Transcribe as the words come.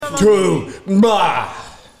to my.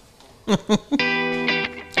 Come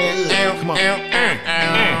on.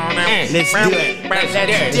 Let's do it.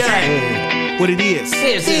 What it is.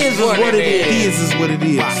 This is what it is. This is what it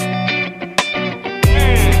is.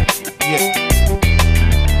 Yeah.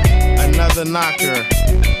 Another knocker.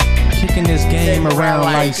 Kicking this game around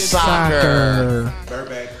like soccer.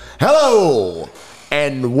 Hello,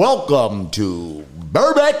 and welcome to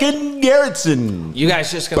Burbeck and Garrettson. You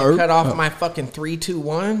guys just gonna cut off my fucking 3, 2,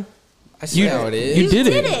 1? I see how it is. You did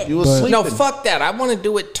it. You was sleeping. No, fuck that. I want to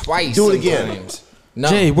do it twice. Do it again. sometimes. No,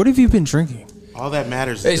 Jay, what have you been drinking? All that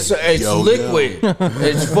matters is it's liquid.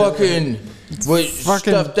 It's fucking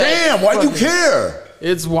stuff that. Damn, why do you care?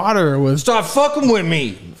 It's water with. Stop fucking with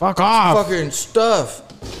me. Fuck off. Fucking stuff.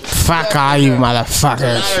 Fuck all you A lot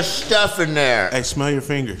motherfuckers. of stuff in there. Hey, smell your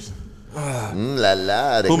fingers. La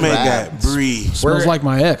la. Who made that? Bree. Smells like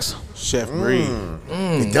my ex. Chef Bree.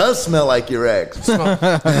 It does smell like your ex.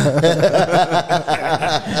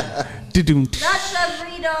 Do-doom. Not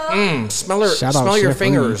Chevrito. Smell her. Shout out Smell your Chef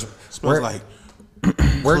fingers. Smells like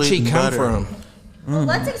Where'd she Clean come butter. from? Well,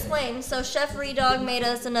 let's explain. So Chef Redog made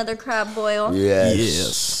us another crab boil.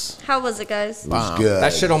 Yes. How was it, guys? It was good.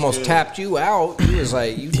 That shit almost tapped you out. You was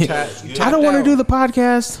like, you tapped. I don't want to do the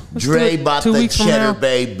podcast. Let's do Dre it bought 2 the weeks from Cheddar now.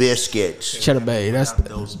 Bay biscuits. Cheddar Bay. That's the,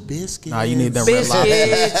 those biscuits. nah. You need them red lobsters.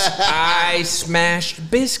 biscuits. I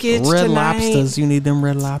smashed biscuits Red tonight. lobsters. You need them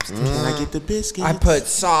red lobsters. Can I get the biscuits? I put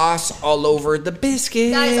sauce all over the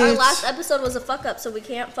biscuits. Guys, our last episode was a fuck up, so we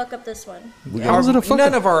can't fuck up this one. How was it a fuck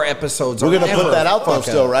None up? of our episodes We're are gonna ever put that a out though, fuck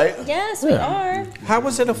still, up. right? Yes, we are. How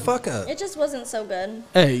was it a fuck up? It just wasn't so good.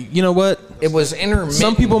 Hey, you know what? It was intermittent.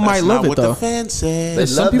 Some people might That's love not it what though. the fans said. They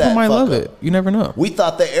Some love people that might fuck love up. it. You never know. We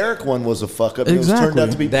thought the Eric one was a fuck up. It was turned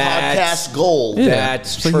out to be That's- podcast gold. Yeah.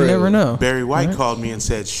 That's so true. you never know. Barry White called me and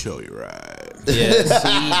said, "Show you right." Yes,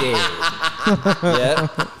 he did.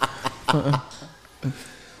 Yep.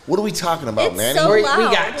 What are we talking about, It's man? so We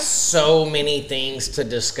loud. got so many things to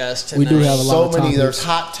discuss tonight. We do have a lot So of many. topics. There's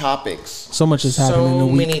hot topics. So much has happened in a So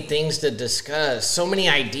week. many things to discuss. So many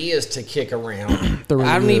ideas to kick around. There really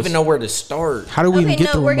I don't is. even know where to start. How do we even Okay, get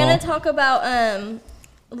no, through we're them gonna all? talk about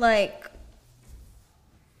like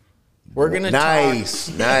We're gonna talk.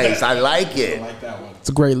 Nice. I like it. It's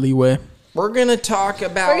a great leeway. We're gonna talk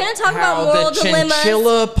about. We're gonna talk how about moral the dilemmas.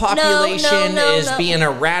 chinchilla population No, is being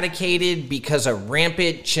eradicated because of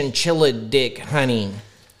rampant chinchilla dick hunting.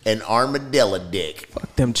 An armadillo dick.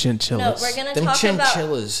 Fuck them no, chinchillas. we're gonna Them talk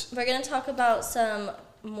chinchillas. about. We're gonna talk about some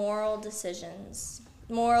moral decisions,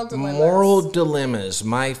 moral dilemmas. Moral dilemmas,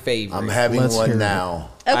 my favorite. I'm having Let's hear one it. now.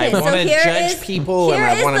 Okay, I so wanna here judge is people and here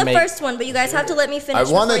I is wanna the make- first one, but you guys have to let me finish.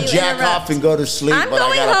 I want before to you jack interrupt. off and go to sleep, I'm but I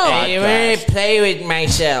going got a home. I want podcast. to play with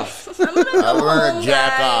myself. I'm gonna go I want home, to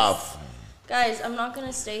jack guys. off. Guys, I'm not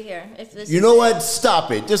gonna stay here if this. You is know it. what?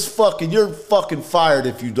 Stop it. Just fucking. You're fucking fired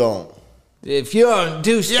if you don't. If you don't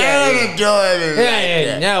do stuff, Yeah, do it.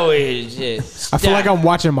 yeah, no, it's just I feel like I'm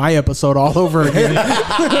watching my episode all over again.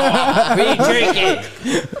 What are you drinking?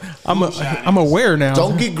 I'm aware now.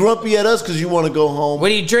 Don't get grumpy at us because you want to go home. What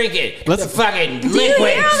are you drinking? Let's- the fucking Do you hear how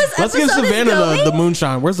liquids. this Let's give episode is Savannah going? the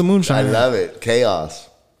moonshine. Where's the I moonshine? at? love it. Chaos.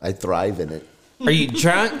 I thrive in it. Are you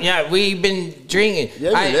drunk? Yeah, we've been drinking. Yeah,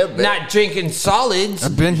 we have been. Not drinking solids.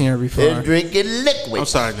 I've been here before. And drinking liquid. I'm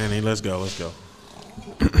sorry, Nanny. Let's go.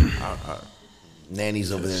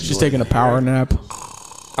 Nanny's over there. She's doing taking a power nap.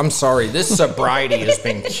 I'm sorry. This sobriety has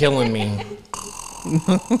been killing me.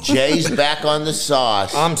 it. Jay's back on the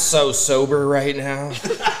sauce. I'm so sober right now.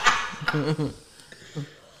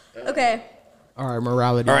 Okay. All right,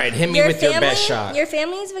 morality. All right, hit me with your best shot. Your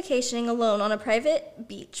family is vacationing alone on a private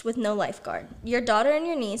beach with no lifeguard. Your daughter and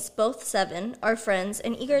your niece, both 7, are friends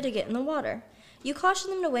and eager to get in the water. You caution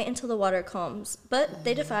them to wait until the water calms, but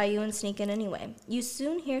they defy you and sneak in anyway. You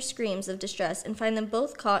soon hear screams of distress and find them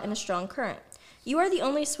both caught in a strong current. You are the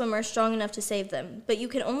only swimmer strong enough to save them, but you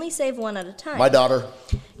can only save one at a time. My daughter.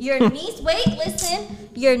 Your niece, wait, listen.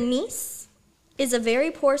 Your niece is a very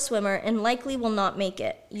poor swimmer and likely will not make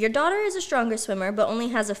it. Your daughter is a stronger swimmer, but only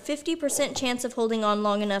has a 50% chance of holding on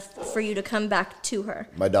long enough for you to come back to her.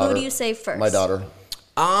 My daughter. Who do you save first? My daughter.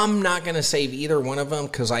 I'm not going to save either one of them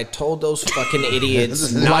because I told those fucking idiots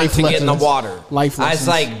is not life to get in the lessons. water. Life I was lessons.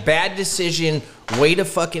 like, bad decision. Wait a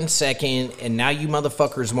fucking second. And now you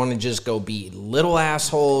motherfuckers want to just go be little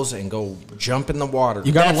assholes and go jump in the water.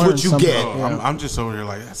 You gotta That's learn what you something. get. Yeah. I'm just over here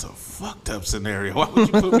like, that's a fucked up scenario. Why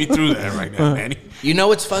would you put me through that right now, Nanny? You know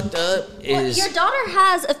what's fucked up Well, is your daughter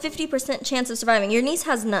has a 50% chance of surviving. Your niece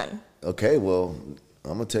has none. Okay, well,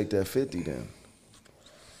 I'm going to take that 50 then.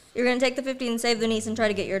 You're going to take the 50 and save the niece and try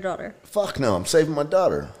to get your daughter. Fuck no, I'm saving my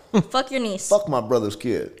daughter. Fuck your niece. Fuck my brother's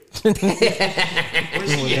kid. Goddamn.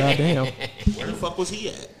 Where the fuck was he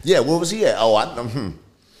at? Yeah, where was he at? Oh,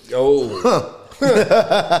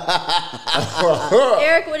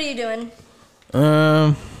 Eric, what are you doing?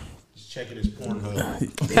 He's checking his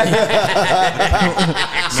Pornhub.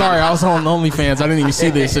 Sorry, I was on OnlyFans. I didn't even see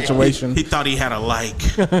this situation. He thought he had a like.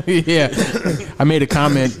 Yeah, I made a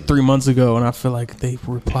comment 3 months ago, and I feel like they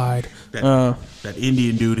replied. That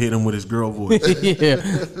Indian dude hit him with his girl voice. Yeah.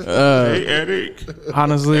 Hey, Eric.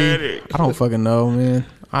 Honestly, Eric. I don't fucking know, man.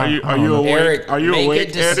 Are you know. awake? Eric, Are you make awake,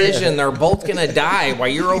 a decision. They're both gonna die while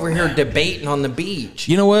you're over here debating on the beach.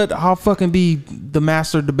 You know what? I'll fucking be the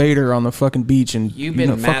master debater on the fucking beach, and You've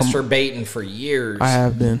been fuck 'em. masturbating for years. I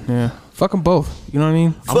have been. Yeah. Fuck them both. You know what I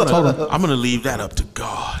mean? I'm gonna leave that up to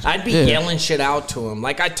God. I'd be Yeah. yelling shit out to him.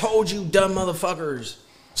 Like, I told you, dumb motherfuckers.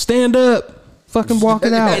 Stand up. Fucking walk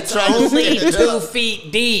it out. It's only 2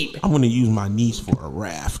 feet deep. I'm gonna use my niece for a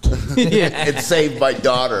raft. and saved my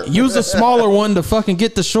daughter. Use a smaller one to fucking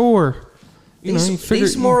get to shore. You know, you figure-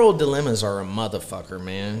 These moral dilemmas are a motherfucker,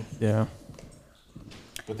 man. Yeah.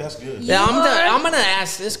 But that's good. Now, I'm going to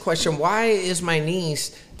ask this question. Why is my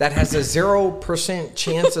niece that has a 0%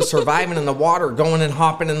 chance of surviving in the water going and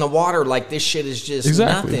hopping in the water like this shit is just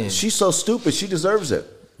Exactly. nothing? She's so stupid. She deserves it.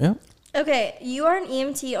 Yeah. Okay, you are an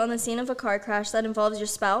EMT on the scene of a car crash that involves your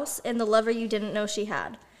spouse and the lover you didn't know she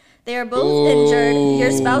had. They are both injured.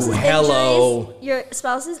 Your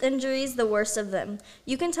spouse's injuries, the worst of them.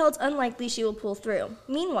 You can tell it's unlikely she will pull through.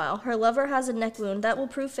 Meanwhile, her lover has a neck wound that will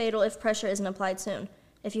prove fatal if pressure isn't applied soon.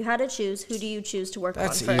 If you had to choose, who do you choose to work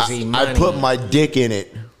That's on first? easy I money. put my dick in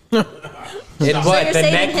it. In So what, you're the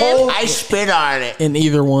saving neck him? hole? I spit on it. In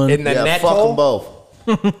either one. In the Yeah, neck fuck hole? them both.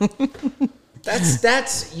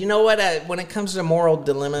 That's you know what? When it comes to moral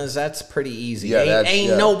dilemmas, that's pretty easy. Yeah,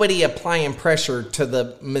 ain't nobody applying pressure to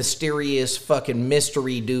the mysterious fucking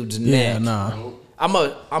mystery dude's Yeah, neck. nah. I'm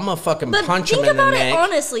a fucking But punch him think in the about it neck.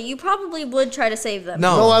 honestly. You probably would try to save them.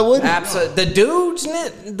 No, No, I wouldn't. Absolutely, the dude's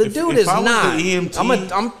neck. The dude if is I was not. the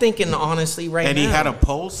EMT I'm thinking honestly right And now. he had a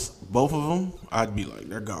pulse, both of them, I'd be like,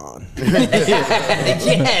 they're gone.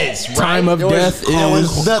 yes, right. Time of death there is.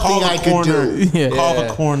 was nothing I could do. Yeah. Call the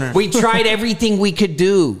corner. We tried everything we could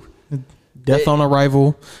do. Death on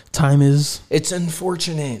arrival. Time is. It's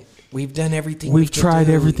unfortunate. We've done everything. We've we could tried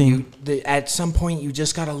do. everything. At some point, you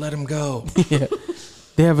just gotta let him go. Yeah.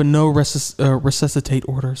 They have a no resuscitate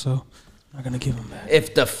order, so I'm not gonna give them that.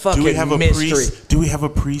 If the fucking Do we have a mystery, priest? Do we have a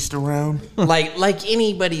priest around? like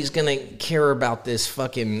anybody's gonna care about this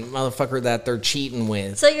fucking motherfucker that they're cheating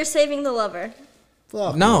with. So you're saving the lover.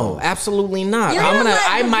 Fuck No, absolutely not. You're gonna let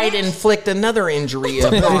I the might bitch- inflict another injury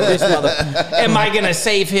upon this mother. Am I gonna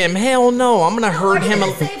save him? Hell no. I'm gonna hurt him.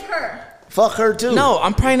 Save her. Fuck her too. No,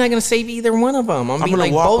 I'm probably not gonna save either one of them. I'm gonna be gonna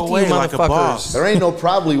like walk both away you like a boss. motherfuckers. There ain't no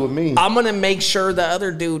probably with me. I'm gonna make sure the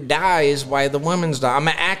other dude dies while the woman's dying. I'm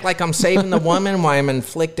gonna act like I'm saving the woman while I'm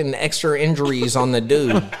inflicting extra injuries on the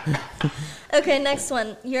dude. Okay, next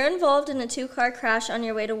one. You're involved in a 2-car crash on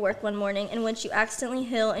your way to work one morning in which you accidentally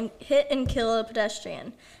hit and kill a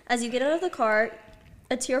pedestrian. As you get out of the car,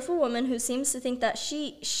 a tearful woman who seems to think that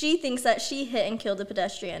she thinks that she hit and killed a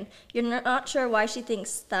pedestrian. You're not sure why she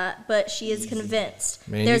thinks that, but she is convinced.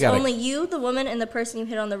 Man, you There's gotta- only you, the woman, and the person you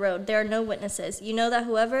hit on the road. There are no witnesses. You know that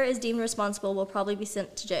whoever is deemed responsible will probably be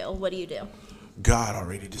sent to jail. What do you do? God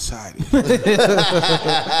already decided.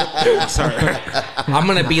 Sorry. I'm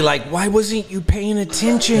gonna be like, why wasn't you paying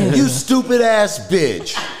attention? You stupid ass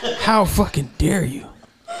bitch. How fucking dare you?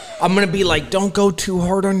 I'm gonna be like, don't go too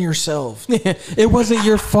hard on yourself. It wasn't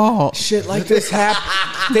your fault. Shit like this happen.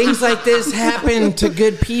 Things like this happen to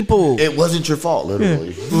good people. It wasn't your fault,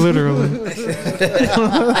 literally. Literally.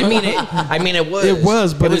 I mean, it was. It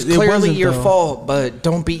was, but it was it clearly wasn't, your though. fault. But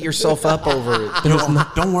don't beat yourself up over it.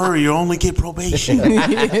 Don't worry, you only get probation.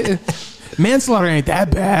 Manslaughter ain't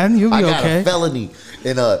that bad. You'll I be got okay. a felony,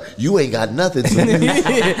 and you ain't got nothing. So You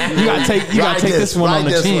gotta take this one on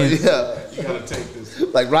the chin. Yeah. You gotta take this.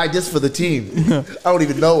 Like, ride this for the team. I don't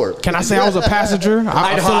even know her. Can I say I was a passenger?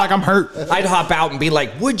 I feel like I'm hurt. I'd hop out and be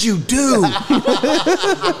like, "What'd you do?"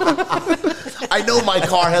 I know my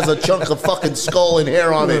car has a chunk of fucking skull and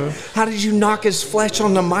hair on it. How did you knock his flesh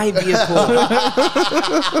onto my vehicle?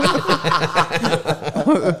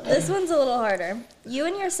 This one's a little harder. You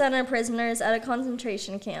and your son are prisoners at a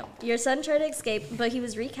concentration camp. Your son tried to escape, but he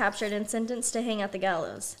was recaptured and sentenced to hang at the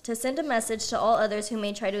gallows. To send a message to all others who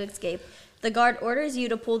may try to escape, the guard orders you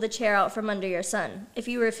to pull the chair out from under your son. If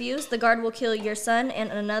you refuse, the guard will kill your son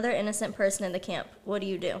and another innocent person in the camp. What do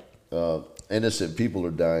you do? Innocent people are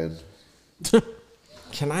dying.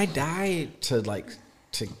 Can I die to like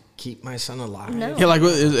to keep my son alive. No. Yeah, like,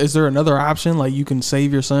 is there another option? Like, you can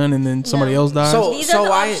save your son and then somebody else dies? These are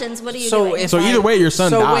the options. What are you doing? if So either way, your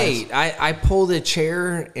son dies. So wait, I pull the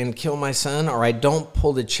chair and kill my son, or I don't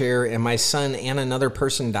pull the chair and my son and another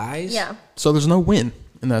person dies? Yeah. So there's no win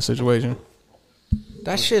in that situation.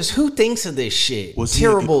 That's just, who thinks of this shit? Was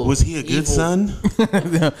Terrible. Was he a good evil- son?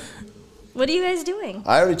 What are you guys doing?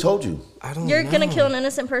 I already told you. I don't You're know. gonna kill an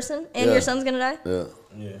innocent person, and Yeah. your son's gonna die.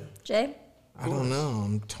 Yeah, Jay. I don't know.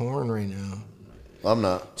 I'm torn right now. I'm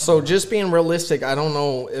not. So just being realistic, I don't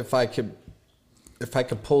know if I could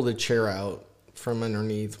pull the chair out from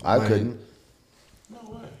underneath. I couldn't. No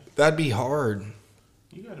way. That'd be hard.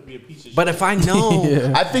 You gotta be a piece of But if I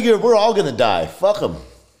know, I figured we're all gonna die. Fuck them.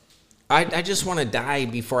 I just want to die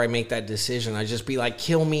before I make that decision. I just be like,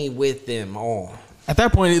 kill me with them all. At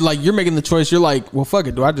that point, like, you're making the choice. You're like, well, fuck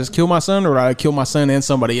it. Do I just kill my son, or do I kill my son and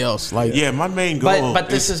somebody else? Like, Yeah, my main goal. But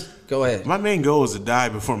this is go ahead. my main goal is to die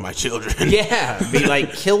before my children. Yeah, be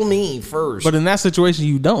like, kill me first. but in that situation,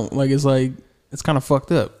 you don't. Like, it's kind of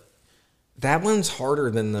fucked up. That one's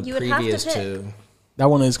harder than the You would have to previous pick. two. That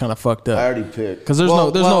one is kind of fucked I up. already picked. Because there's no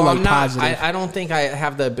like I'm not, positive. I don't think I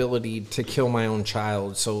have the ability to kill my own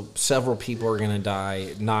child. So several people are gonna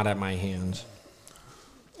die, not at my hands.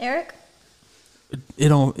 Eric.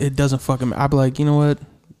 It doesn't fucking. I'd be like, you know what?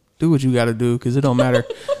 Do what you got to do, because it don't matter.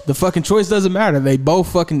 The fucking choice doesn't matter. They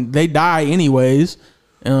both they die anyways.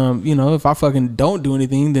 You know, if I fucking don't do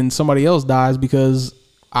anything, then somebody else dies because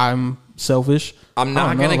I'm selfish. I'm I not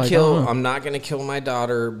don't know, gonna like, I kill. don't know. I'm not gonna kill my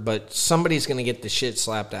daughter, but somebody's gonna get the shit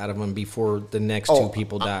slapped out of them before the next two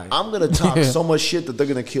people die. I'm gonna talk Yeah. so much shit that they're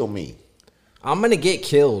gonna kill me. I'm gonna get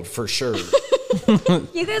killed for sure.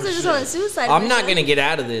 You guys are just on a suicide. I'm not mission. gonna get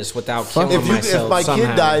out of this without killing If myself. my somehow.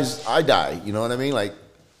 kid dies, I die. You know what I mean? Like,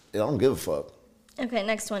 I don't give a fuck. Okay,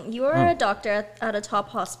 next one. You are a doctor at a top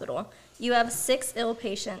hospital. You have 6 ill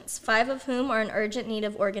patients, 5 of whom are in urgent need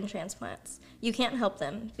of organ transplants. You can't help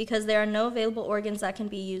them because there are no available organs that can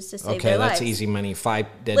be used to save Okay, their that's lives. easy money. 5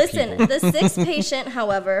 dead Listen, people. the 6th patient,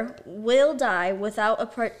 however, will die without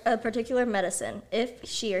a particular medicine. If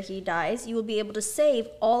she or he dies, you will be able to save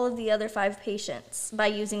all of the other 5 patients by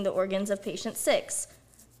using the organs of patient 6.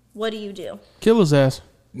 What do you do? Kill his ass.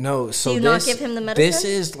 No, so Do you this, not give him the This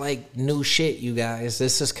medicine? is like new shit, you guys.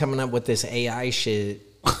 This is coming up with this AI shit.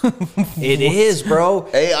 It is, bro.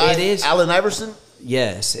 AI, It is. Allen Iverson.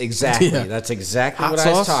 Yes, exactly. Yeah. That's exactly Hot what I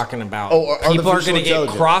was sauce? talking about. Oh, or People are artificial going to get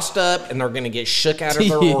intelligence. crossed up and they're going to get shook out of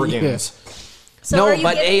their Yeah. organs. So No, are you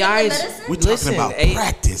but giving them the AI's medicine? We're talking Listen, about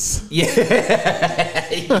practice. Yes,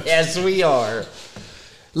 we are.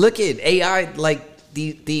 Look at AI, like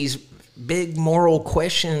these big moral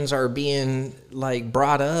questions are being like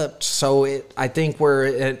brought up. So I think where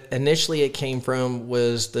initially it came from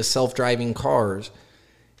was the self-driving cars.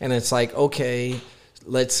 And it's like, okay,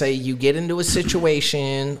 let's say you get into a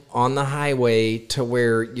situation on the highway to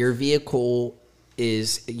where your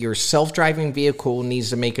self-driving vehicle needs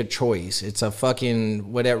to make a choice. It's a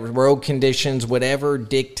fucking whatever, road conditions, whatever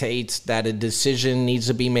dictates that a decision needs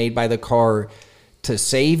to be made by the car to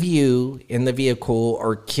save you in the vehicle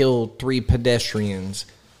or kill 3 pedestrians.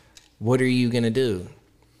 What are you going to do?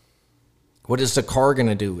 What is the car going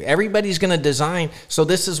to do? Everybody's going to design. So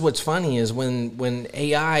this is what's funny is when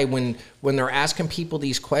AI, when they're asking people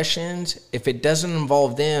these questions, if it doesn't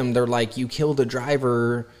involve them, they're like, you kill the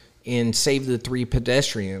driver and save the 3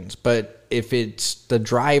 pedestrians. But if it's the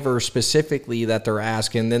driver specifically that they're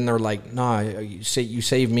asking, then they're like, nah, you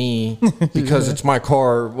save me because it's my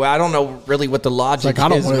car. Well, I don't know really what the logic Like, I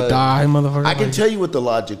don't is. want to but- die, motherfucker. I can Like, tell you what the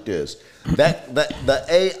logic is. That the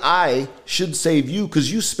AI should save you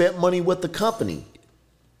because you spent money with the company.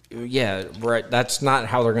 Yeah, right. That's not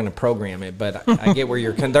how they're going to program it, but I get where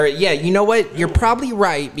you're. Yeah, you know what? You're probably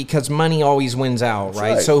right because money always wins out,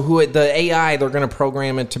 right? right. So the AI, they're going to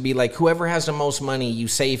program it to be like whoever has the most money, you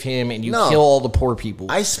save him and you No. kill all the poor people.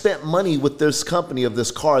 I spent money with this company of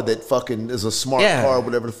this car that fucking is a smart Yeah. car,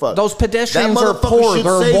 whatever the fuck. Those pedestrians That are motherfucker poor. should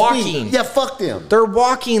They're save me. walking. Yeah, fuck them. They're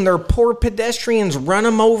walking. They're poor pedestrians. Run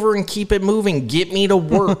them over and keep it moving. Get me to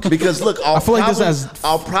work. Because look, I feel like this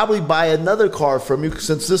I'll probably buy another car from you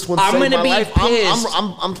since this one I'm saved gonna my be life. pissed.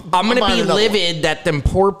 I'm gonna buying be another one. livid that them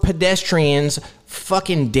poor pedestrians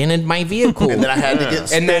fucking dented my vehicle. And then I had to get and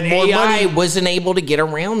spend that more AI money. wasn't able to get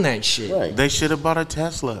around that shit. Right. They should have bought a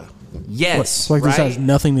Tesla. Yes, like, this right? has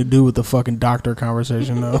nothing to do with the fucking doctor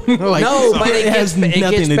conversation, though. Like, No, but it has gets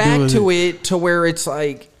nothing to do back with to it. it to where it's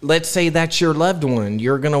like, let's say that's your loved one.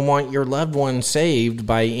 You're going to want your loved one saved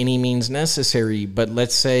by any means necessary. But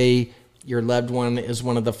let's say your loved one is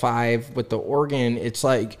one of the 5 with the organ. It's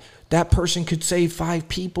like that person could save 5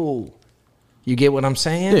 people. You get what I'm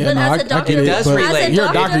saying? Yeah, But no, as I a get doctor, it. Does but relate. You're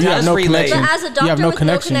a doctor. You have Does no relate. connection. But as a You doctor have no with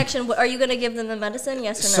connection. no connection, are you going to give them the medicine?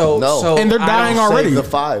 Yes or So, no? No. And they're I dying don't- already. the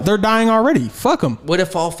 5. They're dying already. Fuck them. What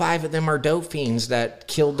if all 5 of them are dope fiends that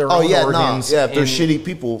killed their Oh own yeah, organs? yeah. If they're and- shitty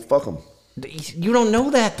people, fuck them. You don't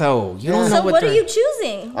know that though. You don't know So what are they're- you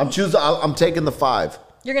choosing? I'm taking the 5.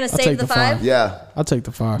 You're going to I'll save take the the 5? five. Yeah. I'll take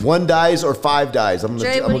the 5. 1 dies or 5 dies. I'm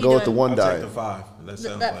Dre, what gonna are you go with the doing? 1 I'll die. take the 5. That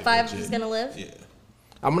sounds That like 5 legit. is going to live? Yeah.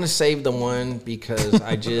 I'm gonna save the 1 because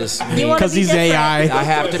I just You wanna Because be he's different. AI. I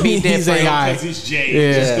have to be He's different. AI. Because he's Jay. Yeah.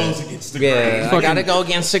 It just goes against the grain. I gotta go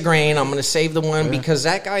against the grain. I'm gonna save the 1 because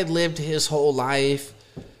that guy lived his whole life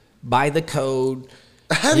by the code.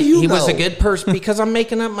 How do you He know? was a good person because I'm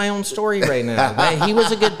making up my own story right now. He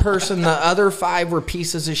was a good person. The other 5 were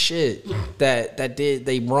pieces of shit that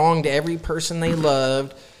they wronged every person they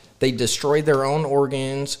loved. They destroyed their own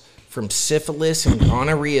organs from syphilis and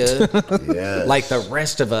gonorrhea, Yes. like the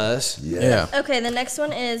rest of us. Yeah. Okay, the next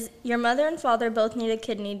one is your mother and father both need a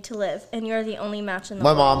kidney to live, and you're the only match in the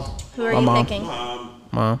My world. mom. Who are My you mom. picking?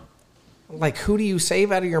 Mom. Like, who do you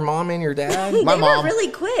save out of your mom and your dad? My They mom. were really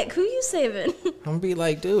quick. Who you saving? I'm gonna be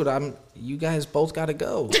like, dude, you guys both gotta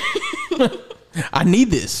go. I need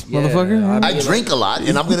this, motherfucker. I drink a lot,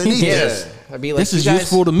 and I'm gonna need this. I'd be like, This is you guys,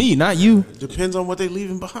 useful to me, not you. Depends on what they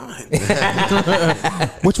leaving behind.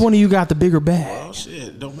 Which one of you got the bigger bag? Oh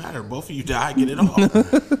shit, don't matter. Both of you die, get it all.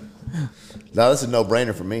 No, this is a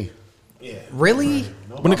no-brainer for me. Really?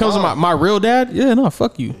 When it comes to my real dad, yeah, no,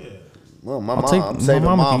 fuck you. Well, my I'll mom. take I'm my saving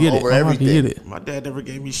mama mom can get it. over My mama can everything. get it. My dad never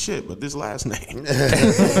gave me shit, but this last name.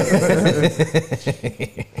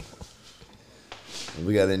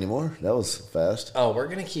 We got any more? That was fast. Oh, we're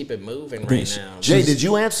gonna keep it moving Reese. right now. Jay, did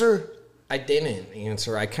you answer? I didn't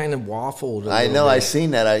answer. I kind of waffled. I little know. I bit.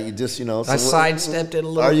 seen that. I just, so I what- sidestepped it a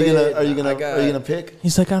little Are you bit. gonna? Are you I gonna? got- Are you gonna pick?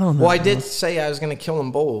 He's like, I don't know. Well, I did say I was gonna kill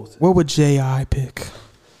them both. What would J.I. pick?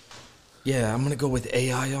 Yeah, I'm gonna go with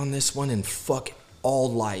AI on this one and fuck all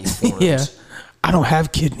life forms. Yeah. I don't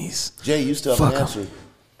have kidneys. Jay, you still Fuck haven't 'em. answered.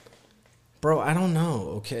 Bro, I don't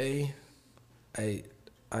know. Okay, I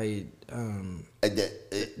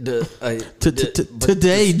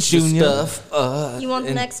Today, Junior. stuff. You want the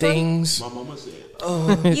and next one? things. My mama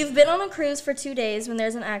said. You've been on a cruise for 2 days when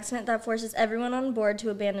there's an accident that forces everyone on board to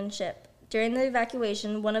abandon ship. During the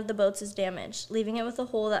evacuation, one of the boats is damaged, leaving it with a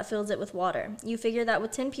hole that fills it with water. You figure that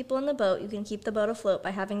with 10 people in the boat, you can keep the boat afloat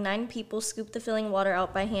by having 9 people scoop the filling water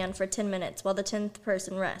out by hand for 10 minutes while the 10th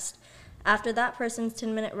person rests. After that person's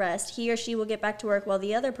 10-minute rest, he or she will get back to work while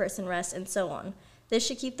the other person rests, and so on. This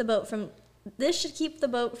should keep the boat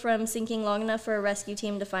from sinking long enough for a rescue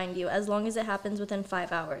team to find you, as long as it happens within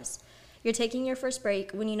 5 hours. You're taking your first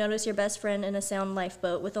break when you notice your best friend in a sound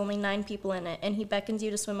lifeboat with only 9 people in it, and he beckons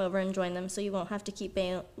you to swim over and join them so you won't have to keep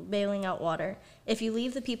bailing out water. If you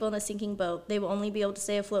leave the people in the sinking boat, they will only be able to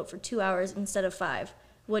stay afloat for 2 hours instead of 5.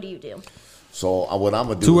 What do you do? So what I'm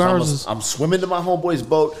gonna do 2 is hours is- I'm swimming to my homeboy's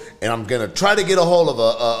boat, and I'm gonna try to get a hold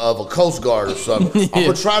of a Coast Guard or something. I'm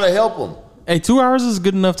gonna try to help him. Hey, 2 hours is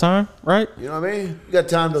good enough time, right? You know what I mean? You got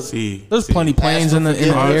time to. See, There's plenty planes in the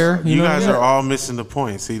forgiveness. air. You know? guys are all missing the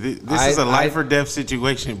point. See, this is a life or death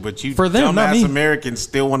situation, but you For them, not me. dumbass Americans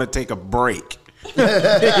still want to take a break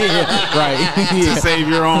right. to save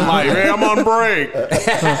your own life. Hey, I'm on break.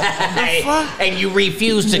 And you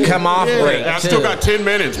refuse to come off break. I still too. got 10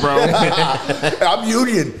 minutes, bro. I'm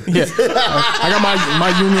union. Yeah. I got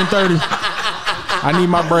my Union 30. I need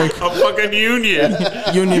my break. A fucking union.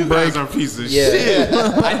 Union You break. guys are a piece of Yeah. shit.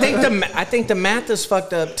 I think the math is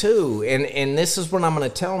fucked up too, and this is what I'm gonna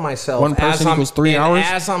tell myself. One person as I'm- equals 3 and hours?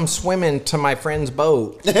 As I'm swimming to my friend's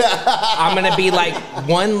boat, I'm gonna be like,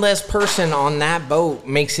 one less person on that boat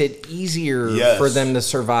makes it easier Yes. for them to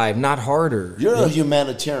survive, not harder. You're a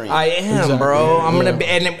humanitarian. I am, Exactly. bro. I'm Yeah. gonna be,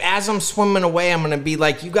 and as I'm swimming away, I'm gonna be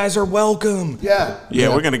like, you guys are welcome. yeah. Yeah,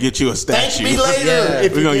 we're going to get you a Thank statue. me later. Yeah.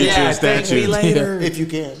 If We're you going to can. get you a thank statue. me later. If you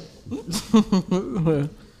can.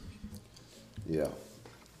 Yeah.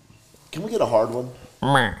 Can we get a hard one?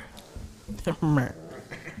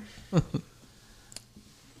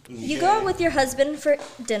 You go out with your husband for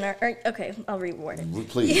dinner. Okay, I'll reword it.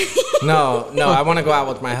 Please. No, I want to go out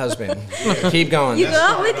with my husband. Keep going. You go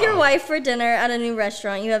out with your wife for dinner at a new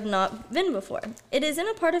restaurant you have not been before. It is in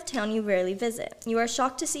a part of town you rarely visit. You are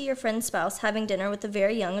shocked to see your friend's spouse having dinner with a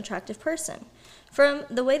very young, attractive person. From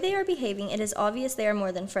the way they are behaving, it is obvious they are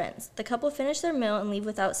more than friends. The couple finish their meal and leave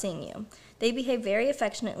without seeing you. They behave very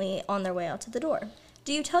affectionately on their way out to the door.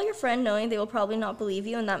 Do you tell your friend knowing they will probably not believe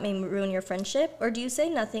you and that may ruin your friendship? Or do you say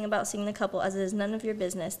nothing about seeing the couple as it is none of your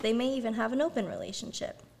business? They may even have an open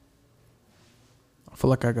relationship. I feel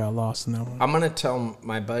like I got lost in that one. I'm gonna tell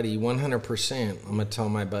my buddy 100%. I'm gonna tell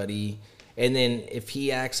my buddy, And then if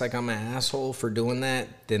he acts like I'm an asshole for doing that,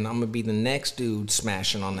 then I'm gonna be the next dude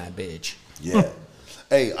smashing on that bitch. Yeah.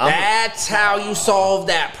 Hey, That's how you solve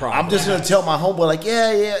that problem. I'm just gonna tell my homeboy like,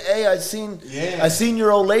 hey, I seen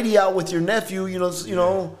your old lady out with your nephew. You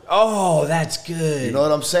know. Oh, that's good. You know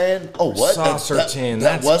what I'm saying? Oh, what? Saucer tin.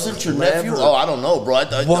 That That's wasn't your nephew? clever. Oh, I don't know, bro. I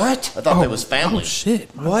thought they was family. Oh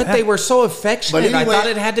shit! What? They were so affectionate. But anyway- I thought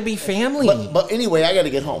it had to be family. But anyway, I got to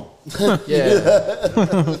get home. Yeah.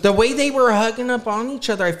 The way they were hugging up on each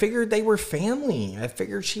other, I figured they were family. I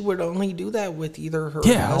figured she would only do that with either her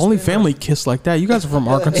Yeah, husband only or- family kiss like that. You guys are from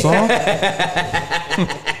Arkansas.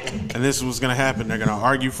 And this is what's gonna happen. They're gonna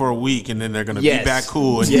argue for a week, and then they're gonna Yes. be back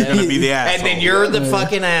cool, and you're gonna be the asshole. And then you're the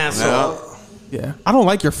fucking asshole. Yeah, I don't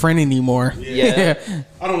like your friend anymore. Yeah.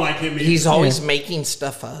 I don't like him. He's always making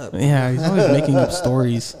stuff up. Yeah, he's always making up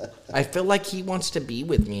stories. I feel like he wants to be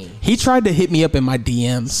with me. He tried to hit me up in my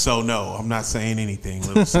DMs. So no, I'm not saying anything,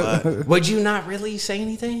 little slut. Would you not really say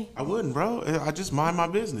anything? I wouldn't, bro. I just mind my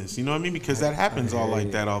business. You know what I mean? Because that happens all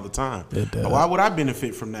like that all the time. It does. Why would I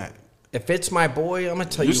benefit from that? If it's my boy, I'm gonna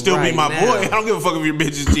tell you. You still right be my now. boy. I don't give a fuck if your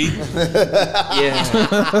bitch is cheating.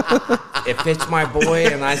 Yeah. If it's my boy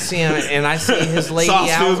and I see him and I see his lady Sauce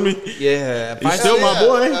out, feels me. yeah. If You I still see- my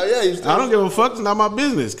boy. Yeah, you still- I don't give a fuck. It's not my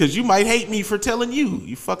business. Because you might hate me for telling you.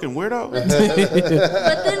 You fucking weirdo.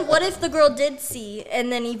 But then what if the girl did see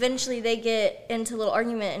and then eventually they get into a little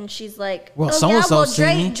argument and she's like, Well, oh yeah, so-and-so well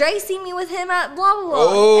seen me." Dre seen me with him at blah blah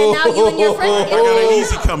blah. And now you and your friend I get got an together.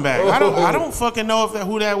 easy comeback. I don't fucking know if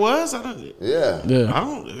who that was. I don't. Yeah,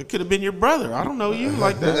 It could have been your brother. I don't know you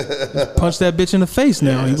like that. punch that bitch in the face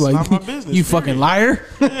now. Yeah, He's it's like, not my business, you period. fucking liar.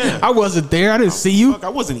 I wasn't there. I didn't see you. Fuck, I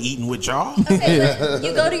wasn't eating with y'all. Okay, but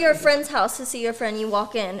you go to your friend's house to see your friend, you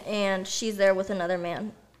walk in and she's there with another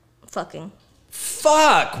man fucking.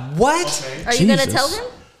 Fuck. What? Are you gonna Jesus. tell him?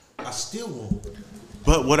 I still won't.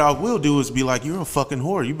 But what I will do is be like, you're a fucking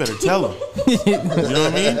whore. You better tell him. You know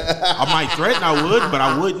what I mean? I might threaten I would, but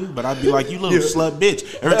I wouldn't. But I'd be like, you little slut bitch.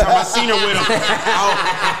 Every time I seen her with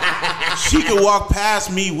him, she could walk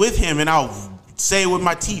past me with him, and I'll say it with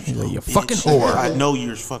my teeth. You You bitch. fucking whore. I know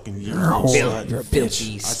you're fucking. You're a whore. slut. You're a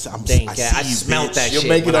Filthy I'm- stank. I see I you, smelt bitch. that You'll shit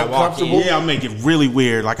make it when I walk uncomfortable? in. Yeah, I'll make it really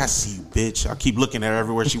weird. Like, I see you, bitch. I keep looking at her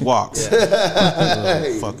everywhere she walks.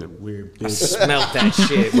 Fucking weird bitch. Smelt that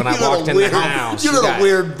shit when I walked in the house. You little got-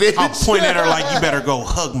 weird bitch. I'll point at her like, you better go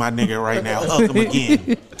hug my nigga right now. Hug him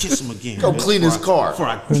again. Kiss him again. Go clean his car.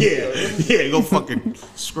 Yeah, go fucking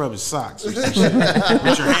scrub his socks or some shit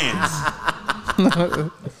with your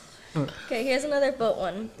hands. Okay, here's another boat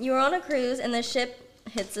one. You are on a cruise and the ship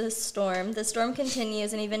hits a storm. The storm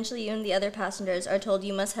continues and eventually you and the other passengers are told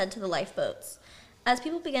you must head to the lifeboats. As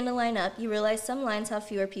people begin to line up, you realize some lines have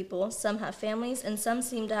fewer people, some have families, and some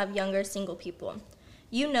seem to have younger single people.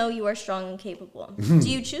 You know you are strong and capable. Do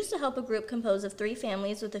you choose to help a group composed of 3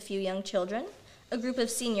 families with a few young children, a group of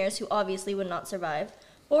seniors who obviously would not survive,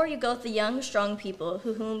 or you go with the young, strong people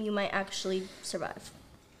whom you might actually survive?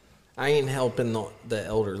 I ain't helping the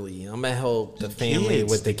elderly. I'm gonna help the family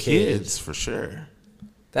with the kids. for sure.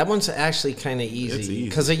 That one's actually kind of It's easy easy.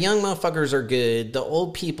 because the young motherfuckers are good. The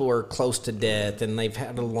old people are close to death and they've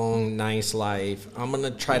had a long, nice life. I'm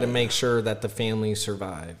gonna try to make sure that the families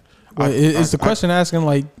survive. Well, is the question asking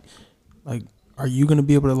like, are you going to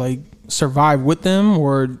be able to like survive with them,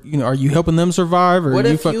 or are you helping them survive, or What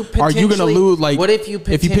if you are you going to potentially- lose? Like, what if you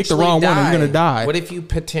if you pick the wrong one, are you going to die? What if you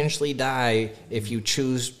potentially die if you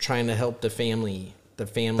choose trying to help the family? The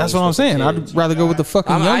family. That's what I'm saying. I'd rather go with the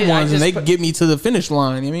fucking young I ones, and just they put- get me to the finish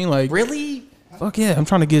line. I mean, like, Really? fuck yeah, I'm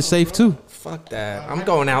trying to get safe too. Fuck that. I'm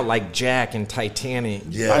going out like Jack and Titanic.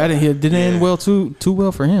 I didn't end well too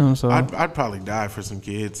well for him. So I'd probably die for some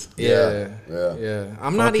kids. Yeah.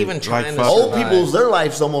 I'm not Fuck it. even trying Like, to fuck it. Old survive. people's, their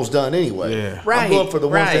life's almost done anyway. Yeah. Right, I'm going for the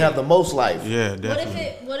ones right. that have the most life. Yeah, What if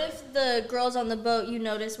definitely. what if the girls on the boat you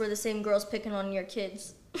noticed were the same girls picking on your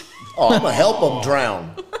kids? Oh, I'm going to help them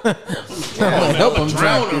drown. help them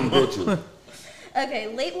Drown them bitches.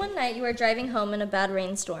 Okay, late one night you are driving home in a bad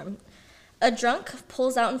rainstorm. A drunk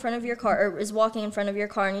pulls out in front of your car, or is walking in front of your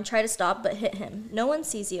car, and you try to stop but hit him. No one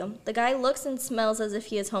sees you. The guy looks and smells as if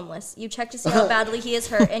he is homeless. You check to see how badly he is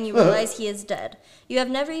hurt, and you realize he is dead. You have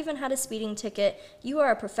never even had a speeding ticket. You are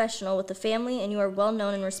a professional with a family, and you are well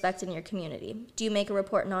known and respected in your community. Do you make a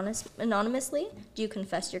report anonymously? Do you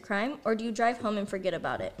confess your crime? Or do you drive home and forget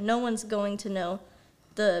about it? No one's going to know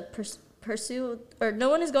no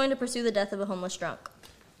one is going to pursue the death of a homeless drunk.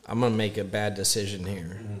 I'm gonna make a bad decision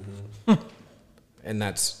here, and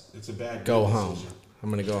that's It's a bad go decision. home. I'm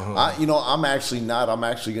gonna go home. I'm actually not. I'm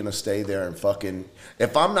actually going to stay there and fucking...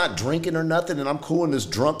 If I'm not drinking or nothing and I'm cool and this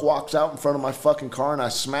drunk walks out in front of my fucking car and I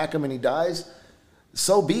smack him and he dies,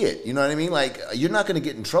 so be it. You know what I mean? Like, you're not going to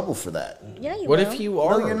get in trouble for that. Yeah, you What will. if you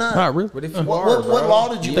are? No, you're not. Not really. What if you What, are? what bro? law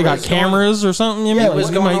did you? They got raise? cameras or something. You Yeah, mean? was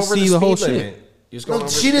Like, you Going might over see the whole speed shit. limit. You was going No,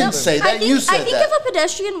 over she the didn't speed say limit. that. You I said think that. if a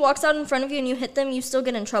pedestrian walks out in front of you and you hit them, you still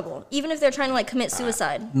get in trouble, even if they're trying to like commit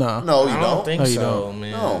suicide. No. No, you I don't. don't think No, you so, don't.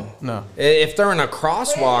 man. No. No. If they're in a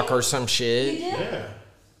crosswalk or some shit. Yeah.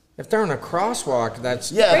 If they're in a crosswalk,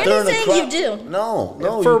 that's Yeah, if they're in Brandon's a saying you do. No,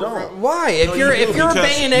 no, For, you don't. why? If you're Because-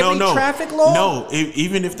 obeying every traffic law, No,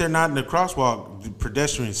 even if they're not in the crosswalk, the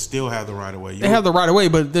pedestrians still have the right of way. They have the right of way,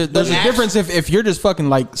 but there's a difference if you're just fucking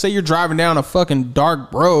like, say you're driving down a fucking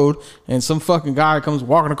dark road and some fucking guy comes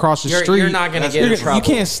walking across the street. You're not gonna get in trouble. You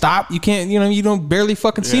can't stop. You can't. You don't barely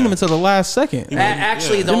fucking see Yeah. them until the last second.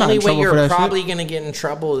 Actually, the You're not only in way trouble for you're that shit. probably going to get in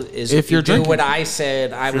trouble is If if you you're do drinking. what I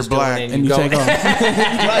said I was you're black doing And you go. take off.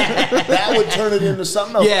 Right? That would turn it into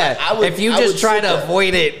something else. Yeah, I would- if you I just would try sit to there.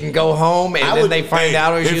 avoid it and go home, and I then would- they find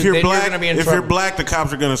out it was you, if you're then black, you're going to be in if trouble. you're black, the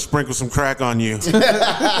cops are gonna sprinkle some crack on you.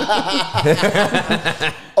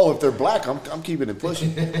 Oh, if they're black, I'm keeping it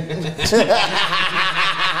pushing.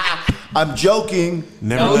 I'm joking.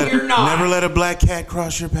 Never you're not. Never let a black cat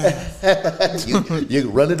cross your path. You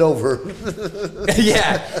run it over.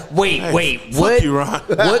 Yeah. Wait. Fuck What? you, Ron.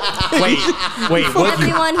 What? Wait. What?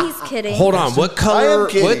 Everyone, he's kidding. Hold on. What color?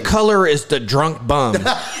 kidding. What color is the drunk bum?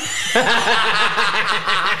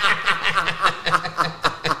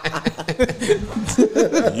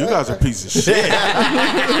 You guys are a piece of shit.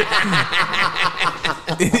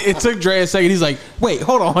 It took Dre a second. He's like, wait,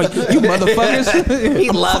 hold on, you motherfuckers. He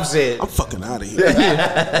loves it. I'm fucking out of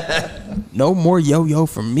here. No more yo-yo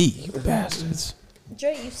from me, you bastards.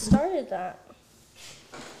 Dre, you started that.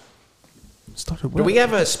 Started Do we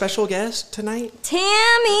have a special guest tonight?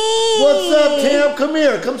 Tammy. What's up, Tam? Come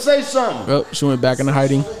here. Come say something. Oh, she went back into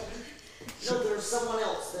hiding. No, there's someone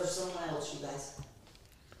else. There's someone else, you guys.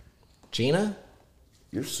 Gina?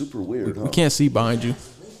 You're super weird, huh? We can't see behind you.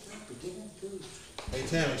 Hey,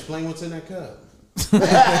 Tam, explain what's in that cup.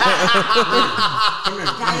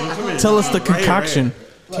 Tell us the concoction.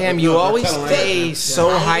 Tam, you always stay so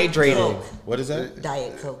hydrated. What is that?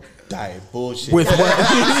 Diet Coke. Diet bullshit. With what?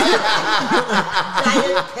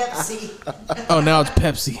 Diet Pepsi. Oh, now it's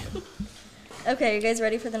Pepsi. Okay, you guys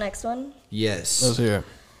ready for the next one? Yes. Let's hear it.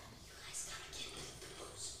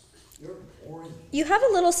 You have a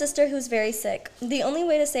little sister who's very sick. The only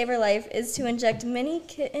way to save her life is to inject many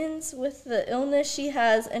kittens with the illness she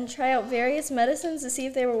has and try out various medicines to see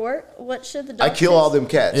if they will work. What should the I doctor kill all them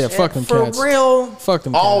cats. Yeah, fuck them For cats. real. Fuck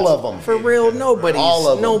them All cats. of them. For real, All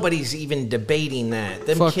of them. nobody's even debating that.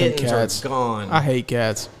 Them Fuck them kittens cats. are gone. I hate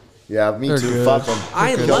cats. Yeah, me They're too. good. Fuck them.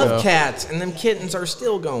 I Good love though. cats, and them kittens are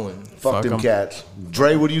still going. Fuck Fuck them 'em. cats.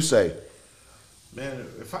 Dre, what do you say? Man,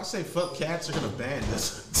 if I say fuck cats, they're gonna ban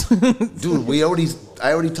this. Dude,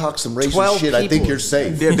 I already talked some racist 12 shit. I think people. you're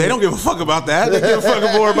safe. They don't give a fuck about that. They give a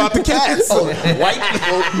fuck more about the cats. Oh,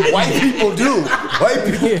 white people do. White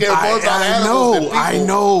people care more about animals than people. I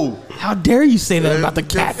know. How dare you say that about the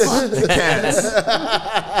cats? The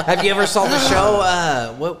cats. Have you ever saw the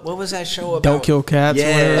show? What was that show about? Don't kill cats. or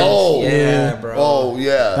Yeah. whatever. Oh, Yeah, bro. Oh,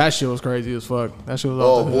 yeah. That shit was crazy as fuck. That shit was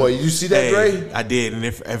Oh, off the boy. hook. You see that, Dre? Hey, I did, and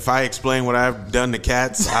if I explain what I've done to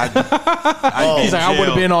cats, I'd He's like, I would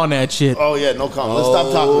have been on that shit. Oh, yeah. No comment. Let's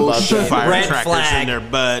stop talking about that. firecrackers Red flag. in their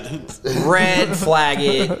butt. Red flag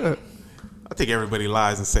it. I think everybody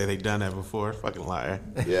lies and say they done that before. Fucking liar.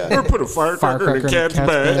 Yeah. Put a firecracker in a cat's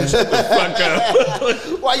bed.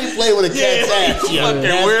 Why you play with a cat's ass? You Fucking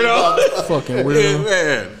nasty weirdo. motherfucker? Fucking Yeah, weirdo.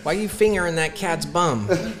 man. Why you fingering that cat's bum?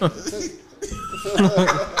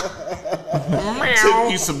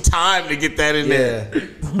 Took you some time to get that in there.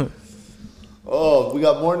 Oh, we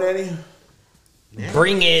got more, Nanny?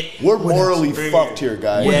 Bring it. We're morally fucked here,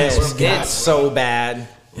 guys. Yes, it's so bad.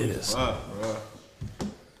 It is.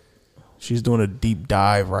 She's doing a deep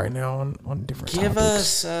dive right now on different Give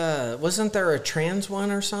topics. us. Wasn't there a trans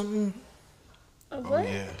one or something? What?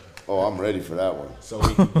 Yeah. Oh, I'm ready for that one. So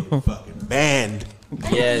we can get fucking banned.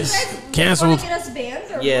 Yes. Canceled. Want to get us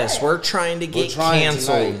banned or Yes, what? we're trying to get trying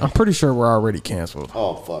canceled. tonight. I'm pretty sure we're already canceled.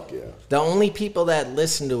 Oh, fuck yeah. The only people that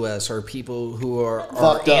listen to us are people who are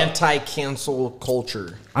Fucked up. anti-cancel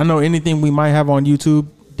culture. I know anything we might have on YouTube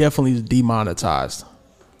definitely is demonetized.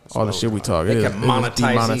 All the shit we talk. They It can is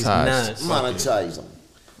monetize these demonetized. nuts. Monetize them.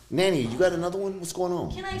 Nanny, you got another one? What's going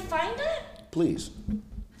on? Can I find it? Please.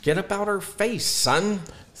 Get up out her face, son.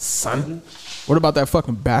 Son. What about that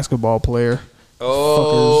fucking basketball player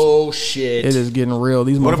Oh shit! It is getting real.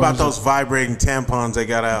 These What about motherfuckers- those vibrating tampons they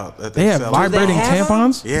got out? That They have sell? vibrating Do they have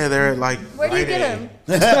tampons. Yeah, they're like. Where do you get Rite Aid. them?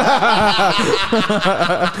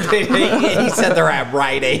 He said they're at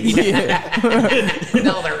Rite Aid.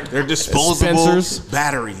 No, They're disposable Spencer's.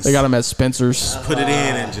 batteries. They got them at Spencer's. Put it in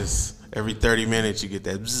and just every 30 minutes you get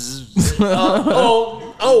that bzzz,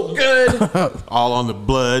 good. all on the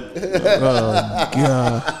blood.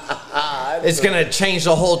 God. It's gonna change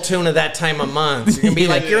the whole tune of that time of month. You're gonna be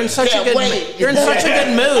like, you're in such a Can't good, wait. you're in such a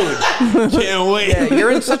good mood. Can't wait. Yeah,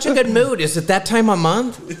 you're in such a good mood. Is it that time of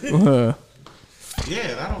month?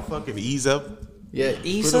 Yeah, that'll fucking ease up. Yeah,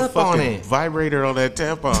 ease Put a up on fucking it. vibrator on that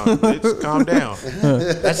tampon. Bitch, calm down.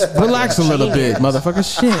 That's Relax a little bit, motherfucker.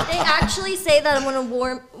 Shit. They actually say that when a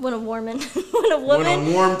woman When a warm tampon.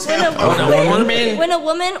 when a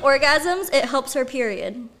woman orgasms, it helps her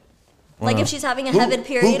period. Like if she's having a heavy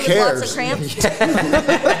period with lots of cares? cramps.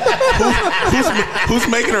 Who's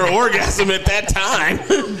making her orgasm at that time?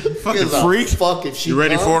 Fucking Gives a freak. Fuck if she You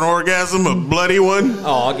ready for an orgasm? A bloody one?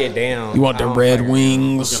 Oh, I'll get down. You want the I don't red figure-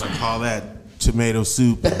 wings? I call that tomato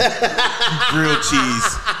soup. Grilled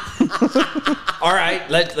cheese. All right,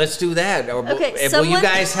 let's do that. Okay, Will you someone-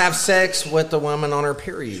 guys have sex with the woman on her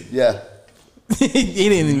period? Yeah. He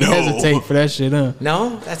didn't even No. hesitate for that shit, huh?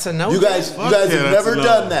 No, that's a no. You guys yeah, have that's never enough.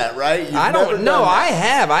 done that, right? You've I never don't know. done I that.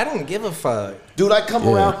 have. I don't give a fuck. Dude, I come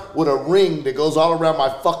around with a ring that goes all around my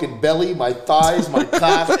fucking belly, my thighs, my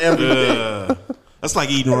cock, everything. That's like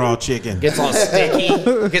eating raw chicken. Gets all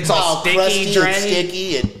sticky. Gets all All crusty sticky, and Dre.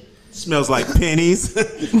 sticky and Smells like pennies.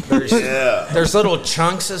 There's little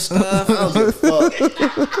chunks of stuff. I was like,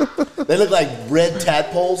 fuck. They look like red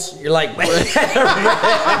tadpoles. You're like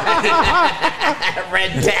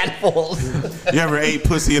red tadpoles. You ever ate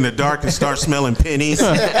pussy in the dark and start smelling pennies?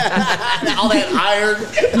 All that iron.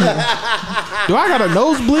 Do I got a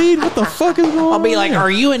nosebleed? What the fuck is going on? I'll be like, here? are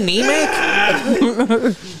you anemic?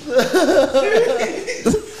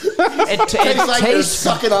 It Tastes like you're tastes.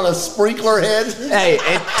 sucking on a sprinkler head. Hey,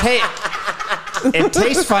 it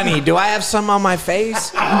tastes funny. Do I have some on my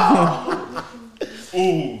face?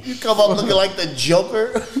 You come up looking like the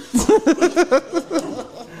Joker.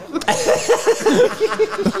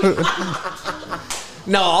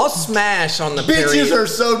 No, I'll smash on the Bitches period. are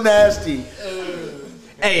so nasty.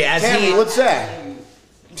 Hey, as Tammy, he. what's that?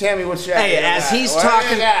 Tammy, what's that? Hey, as he's What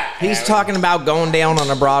talking, you got? he's talking about going down on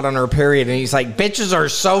a broad on her period, and he's like, "Bitches are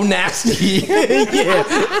so nasty."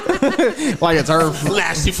 Like it's her.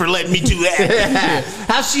 Nasty for letting me do that.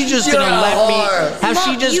 How's she just You're gonna a let whore. me? How's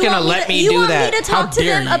she just You gonna want let me you do want that? me to talk How to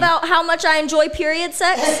dare them you. about how much I enjoy period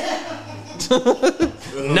sex?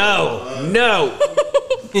 No. No,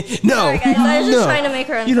 Sorry, guys. I was just trying to make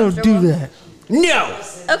her you don't uncomfortable. do that. No.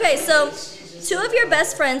 Okay, so 2 of your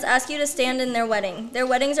best friends ask you to stand in their wedding. Their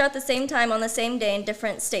weddings are at the same time on the same day in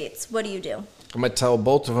different states. What do you do? I'm gonna tell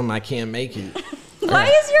both of them I can't make it. Why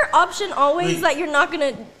is your option always that you're not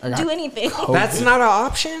gonna got do anything? That's not an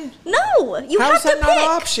option. No, you How's have to that not an pick.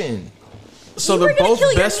 option? So You they're were gonna both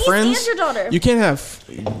kill your best niece friends. and your daughter. You can't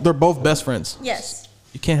have. They're both best friends. Yes.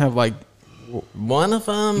 You can't have like. One of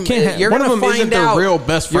them, You can't have- you're one gonna of them find isn't their out. real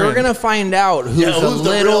best You're friend. gonna find out who's, Yeah, who's a the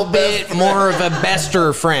little real bit best more of a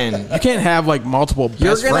bester friend. You can't have like multiple best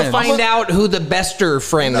You're gonna friends. find out who the bester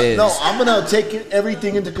friend is. No, I'm gonna take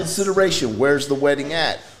everything into consideration. Where's the wedding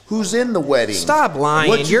at? Who's in the wedding? Stop lying.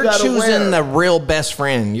 What you You're gotta choosing wear? the real best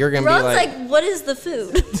friend. You're gonna Ron's be like, what is the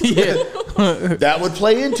food? Yeah. That would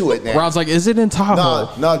play into it now. Ron's like, is it in Tahoe?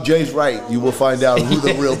 No, Jay's right. You will find out who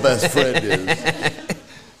the real best friend is.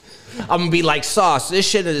 I'm gonna be like, Sauce, this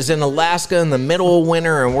shit is in Alaska in the middle of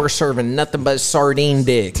winter and we're serving nothing but sardine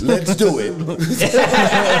dick. Let's do it. Give a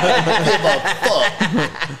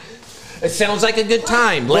fuck. It sounds like a good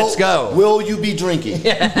time. Let's go. Will you be drinking?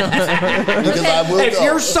 Because I will If go.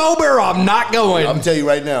 you're sober, I'm not going. I'm telling you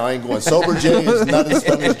right now, I ain't going. Sober Jay is not as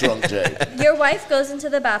fun as drunk Jay. Your wife goes into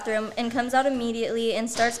the bathroom and comes out immediately and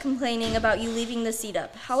starts complaining about you leaving the seat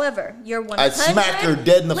up. However, you're 100. I smack her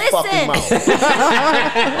dead in the fucking mouth.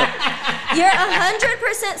 You're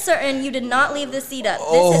 100% certain you did not leave the seat up.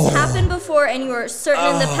 This has happened before, and you are certain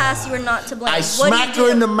in the past you are not to blame. I What do you smacked her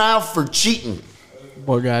do? in the mouth for cheating.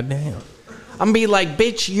 Well, goddamn. I'm gonna be like,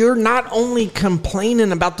 bitch, you're not only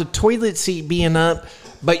complaining about the toilet seat being up,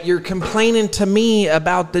 but you're complaining to me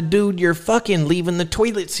about the dude you're fucking leaving the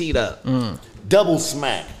toilet seat up. Double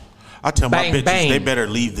smack. I tell Bang, my bitches bang. they better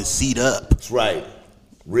leave the seat up. That's right.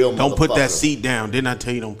 Real Don't put that motherfucker. seat down. Didn't I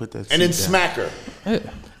tell you don't put that seat And then down? smack her.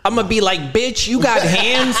 I'm gonna be like, bitch, you got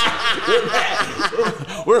hands?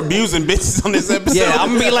 We're abusing bitches on this episode. Yeah, I'm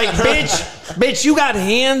gonna be like, bitch, you got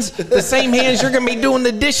hands? The same hands you're gonna be doing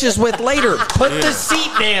the dishes with later. Put the seat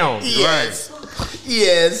down. Yes.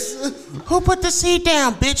 Yes. Who put the seat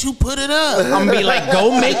down, bitch? Who put it up? I'm gonna be like,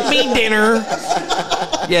 go make me dinner.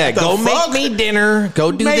 Yeah, go fuck? make me dinner.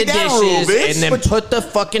 Go do Make the that rule, dishes, bitch. and then But- put the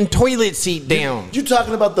fucking toilet seat down. You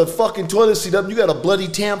talking about the fucking toilet seat up? You got a bloody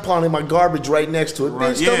tampon in my garbage right next to it.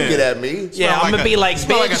 Right, Bitch, don't yeah. get at me. Yeah, I'm gonna be like,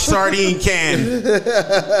 smell like a bitch. sardine can.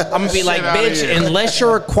 I'm gonna be like, outta bitch. here. Unless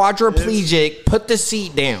you're a quadriplegic, put the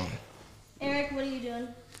seat down. Eric, what are you doing?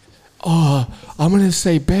 I'm gonna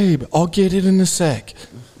say, babe, I'll get it in a sec.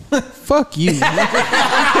 Fuck you.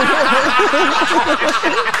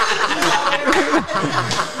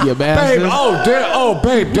 You bastard.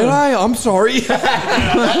 Babe, did I? I'm sorry. Nasty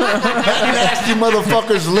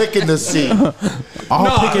motherfuckers licking the seat.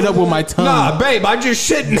 I'll pick it up with my tongue. Nah, babe, I'm just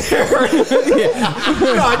shitting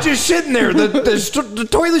there. No, I'm just shitting there. The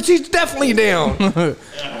toilet seat's definitely down.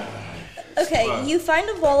 Okay, you find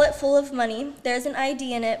a wallet full of money. There's an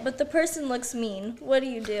ID in it, but the person looks mean. What do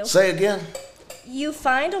you do? Say again. You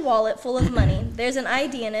find a wallet full of money. There's an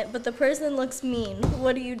ID in it, but the person looks mean.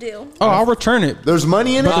 What do you do? Oh, I'll return it. There's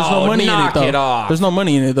money in it? There's no Oh, money in it knock though. it off. There's no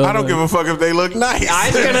money in it though. I don't give a fuck if they look nice.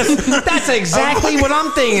 That's exactly what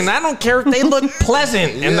I'm thinking. I don't care if they look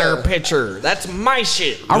pleasant in their picture. That's my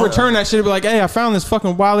shit. I'll return that shit and be like, hey, I found this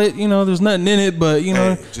fucking wallet. You know, there's nothing in it, but you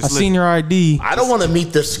know, Hey, I just seen your ID. I don't want to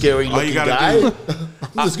meet this scary All you looking gotta guy. do-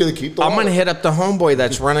 I'm just going to keep the I'm gonna wallet. hit up the homeboy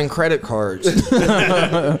that's running credit cards.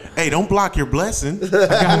 Hey, don't block your blessing. What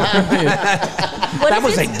That if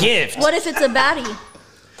was a it's- gift. What if it's a baddie?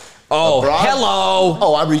 Oh, Broad? hello.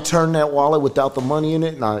 Oh, I returned that wallet without the money in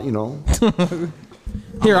it. Nah, you know.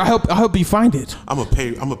 Here, I help you find it. I'm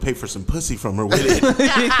gonna pay for some pussy from her with it.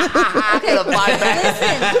 Okay,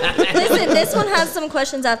 listen. This one has some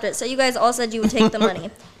questions after it. So you guys all said you would take the money.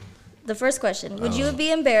 The first question: would you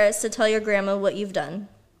be embarrassed to tell your grandma what you've done?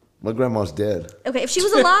 My grandma's dead. Okay, if she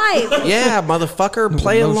was alive. Yeah, motherfucker,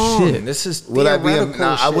 play No along. shit. This is Would I be? theoretical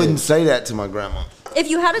Nah, I shit. wouldn't say that to my grandma. If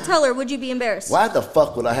you had to tell her, would you be embarrassed? Why the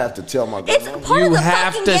fuck would I have to tell my It's grandma? part of You the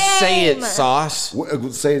have fucking to say it, game. Sauce.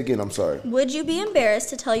 Say it again. I'm sorry. Would you be embarrassed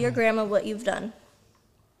to tell your grandma what you've done?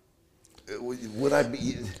 Would I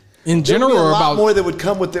be? In There'd general, be a or lot about more that would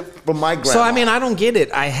come with it from my grandma. So I mean, I don't get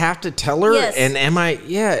it. I have to tell her, Yes. and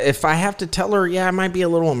if I have to tell her, yeah, I might be a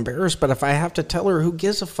little embarrassed. But if I have to tell her, who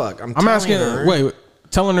gives a fuck? I'm I'm telling asking. her. Wait,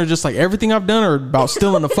 telling her just like everything I've done, or about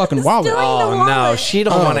stealing the fucking wallet? Stealing- Oh the no, wallet. she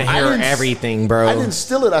don't want to I hear didn't- everything, bro. I didn't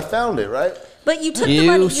steal it. I found it. Right. But you took the You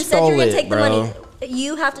money. You said you stole were gonna it, take the bro. money.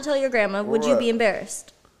 You have to tell your grandma. Would you be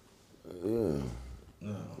embarrassed?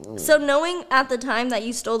 So knowing at the time that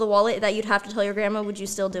you stole the wallet that you'd have to tell your grandma, would you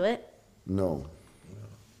still do it? No.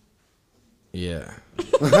 Yeah.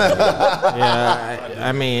 Yeah,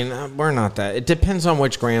 I mean, we're not that. It depends on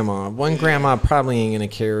which grandma. One grandma probably ain't gonna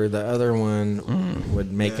care. The other one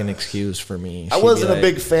would make an excuse for me. I She'd wasn't be a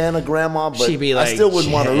like- big fan of grandma, but she'd be I like, still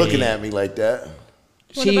wouldn't want her "Jay." looking at me like that.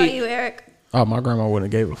 What about you, Eric? Oh, my grandma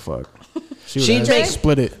wouldn't have gave a fuck. She'd She'd make-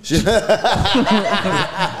 split it.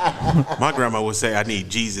 My grandma would say, "I need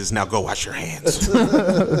Jesus. Now go wash your hands."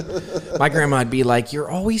 My grandma'd be like, "You're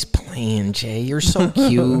always playing, Jay. You're so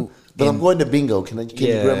cute." But I'm going to bingo. Can Yeah.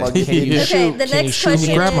 your grandma give me? Yeah. Okay, the can you next shoot me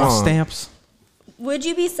question Grandma is: stamps. would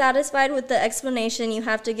you be satisfied with the explanation you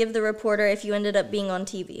have to give the reporter if you ended up being on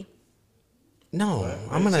TV? No,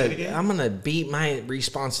 I'm gonna beat my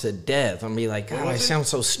response to death. I'm gonna be like, God, I sound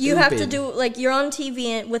so stupid. You have to do like you're on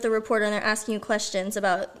TV with a reporter and they're asking you questions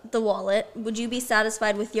about the wallet. Would you be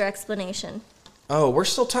satisfied with your explanation? Oh, we're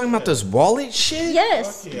still talking about this wallet shit?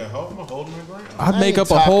 Yes. Yeah, hold my ground. I'd I make ain't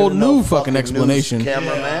up a whole talking to new no fucking news explanation.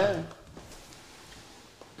 Cameraman.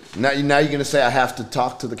 Now you're gonna say I have to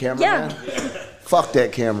talk to the cameraman? Yeah. Fuck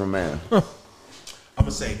that cameraman. I'm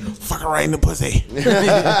gonna say, "Fuck her right in the pussy."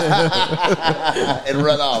 And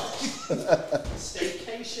run off.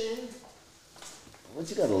 Staycation. What,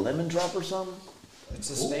 you got a lemon drop or something? It's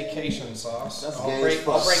a staycation sauce. That's I'll gay break, as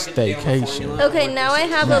I'll fuck. break it down for Staycation. you. Okay, now I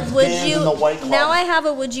have a would Hands you in the White Claw. now I have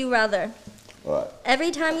a would you rather. What?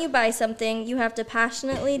 Every time you buy something, you have to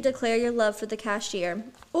passionately declare your love for the cashier.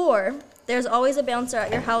 Or there's always a bouncer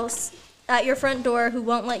at your house, at your front door, who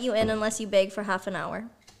won't let you in unless you beg for half an hour.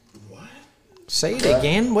 Say it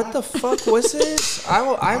again. What the fuck was this?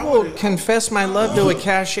 I will confess my love to a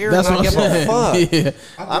cashier That's and what not I'm give a saying. fuck.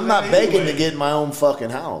 Yeah. I'm not begging to get in my own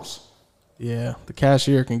fucking house. Yeah, the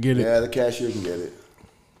cashier can get it. Yeah, the cashier can get it.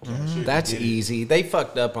 That's easy. They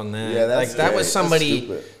fucked up on that. Yeah, that's like that gay. was That's somebody.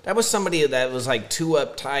 stupid. That was somebody that was like too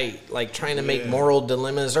uptight, like trying to make moral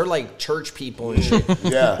dilemmas. They're like church people and shit.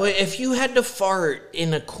 Yeah. But if you had to fart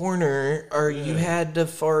in a corner, or you had to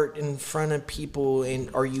fart in front of people,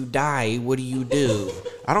 or you die, what do you do?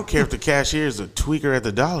 I don't care if the cashier is a tweaker at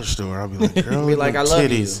the dollar store. I'll be like, "Girl, Be like, them I love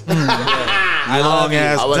titties." you. Yeah. Long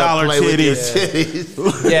ass I wanna dollar play with your titties.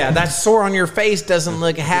 titties. Yeah, that sore on your face doesn't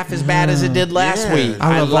look half as bad as it did last Yeah. week.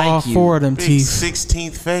 I love all like you. 4 of them Big teeth.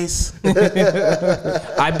 16th face.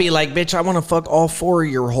 I'd be like, bitch, I want to fuck all 4 of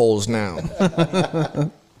your holes now.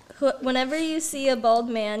 Whenever you see a bald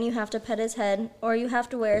man, you have to pet his head, or you have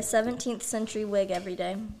to wear a 17th century wig every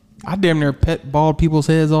day. I damn near pet bald people's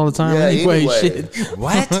heads all the time. Yeah, anyway, anyway. shit.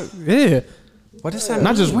 What? Yeah. What is that?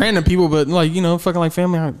 Not just random people, but like, you know, fucking like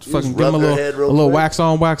family. I fucking give them rub their head a real little quick. wax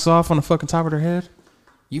on, wax off on the fucking top of their head.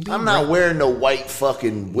 You be I'm not wearing no white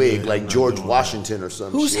fucking wig like George Washington or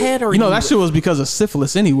some Whose shit. head are You know, that shit was because of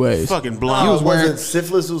syphilis anyways. Fucking No, blonde. it was wearing- wasn't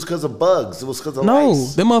syphilis. It was because of bugs. It was because of No,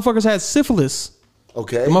 lice. them motherfuckers had syphilis.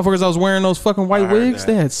 Okay. The motherfuckers that was wearing those fucking white heard wigs, that.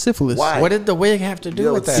 they had syphilis. Why? What did the wig have to do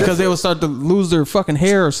Yeah, with it's that? Because they would start to lose their fucking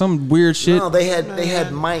hair or some weird shit. No, they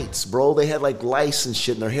had mites, bro. They had like lice and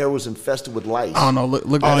shit, and their hair was infested with lice. I don't know.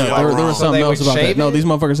 Look that yeah, up. There wrong. was So something they else would about that. shave No, it? these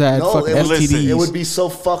motherfuckers had No, fucking it would, STDs. it would be so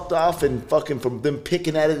fucked off and fucking from them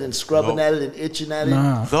picking at it and scrubbing at it and itching at it.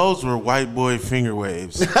 Nah. Those were white boy finger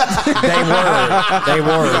waves. You They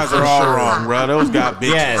were. guys are all wrong, bro. Those got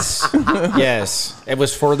bitches. Yes. Yes. It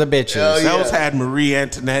was for the bitches. Hell yeah. Those had Marie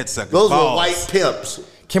Antoinette sucking Those balls. were white pimps.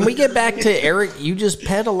 Can we get back to Eric? You just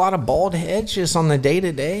pet a lot of bald heads just on the day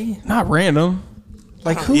to day. Not random.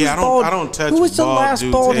 Like who's Yeah, I don't- bald? I don't touch Who was the bald last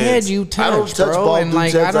dudes' bald head heads. you touched, I don't touch bro? bald And, dudes'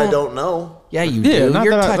 like, heads I don't know. Yeah, you Yeah, do. not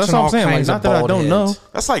You're that I- touching that's what I'm all saying, like, kinds not of that I bald don't know. heads.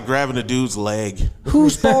 That's like grabbing a dude's leg.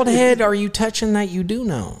 Whose bald head are you touching that you do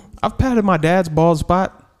know? I've patted my dad's bald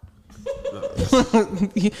spot.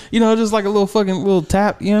 You know, just like a little fucking little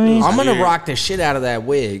tap. You know what I mean? I'm gonna weird. rock the shit out of that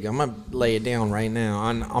wig. I'm gonna lay it down right now.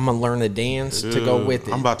 I'm gonna learn the dance to go with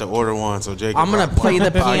it. I'm about to order one, so Jake. I'm gonna can play the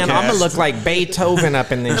rock one piano. I'm gonna podcast. look like Beethoven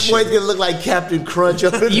up in this That boy's shit. gonna look like Captain Crunch.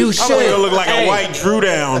 Up in You this- I'm should gonna look like Hey, a white Drew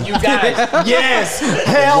down. You guys, yes,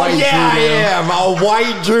 hell white yeah, I Drew am a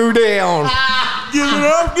white Drew down. Give it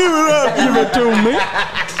up, give it up, give it to me.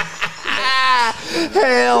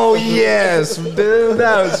 Hell yes, dude.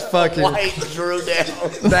 That was fucking. White Drew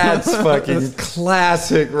down. That's fucking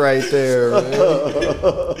classic right there.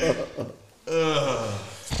 Man.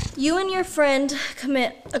 You and your friend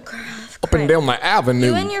commit a crime. Up and down the avenue.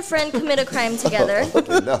 You and your friend commit a crime together.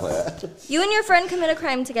 You and your friend commit a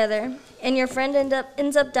crime together, and your friend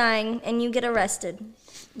ends up dying, and you get arrested.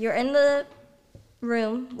 You're in the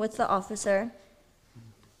room with the officer.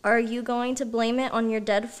 Are you going to blame it on your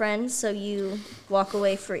dead friend so you walk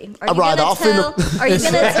away free? Are you ride gonna off in tell? Are you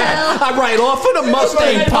gonna tell? I ride off in a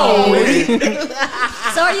Mustang pony.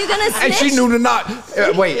 So are you gonna And snitch? she knew to not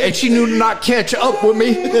and she knew to not catch up with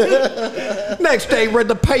me. Next day, read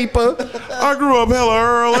the paper I grew up hella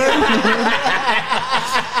early.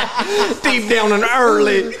 deep down and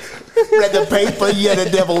early. Read the paper, yeah, the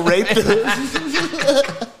devil raped her.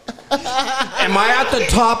 Am I at the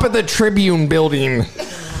top of the Tribune building?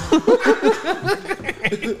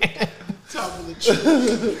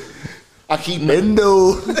 I keep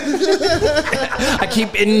Indo. I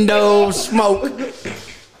keep Indo smoke.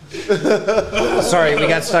 Sorry, we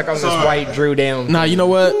got stuck on this white Drew down. Nah, you know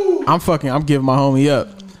what? I'm giving my homie up.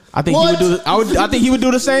 I think he would do. I think he would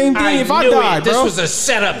do the same thing if I knew died, it. This bro. was a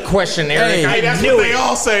setup question, Eric. Hey, I That's knew what they it.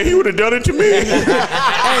 all say. He would have done it to me.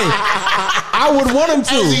 I would want him As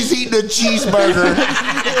to. he's eating a cheeseburger.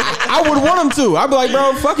 I would want him to. I'd be like,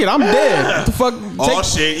 bro, fuck it, I'm dead. What the fuck? Oh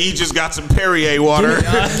shit, he just got some Perrier water.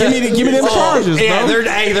 give me them charges, Yeah, bro.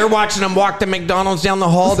 they're watching him walk to McDonald's down the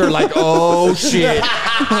hall. They're like, oh shit, He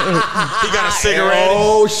got a cigarette.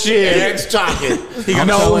 oh shit. Eric's talking. He got, I'm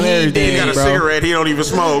telling everything, he got a bro. cigarette. He don't even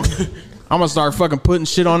smoke. I'm gonna start fucking putting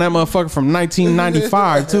shit on that motherfucker from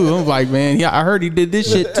 1995 too. I'm like, man, yeah, I heard he did this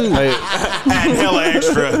shit too. Add hella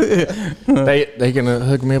extra. They gonna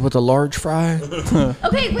hook me up with a large fry?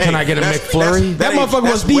 Okay, wait. Can I get a McFlurry? That ain't- motherfucker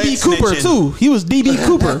was that's wet DB Cooper snitching. too. He was DB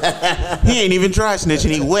Cooper. He ain't even dry snitching.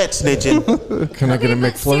 He wet snitching. Can I get a Okay,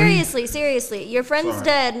 but McFlurry? seriously, your friend's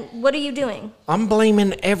dead. What are you doing? I'm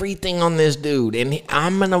blaming everything on this dude, and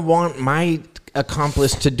I'm gonna want my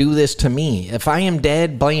accomplice to do this to me. If I am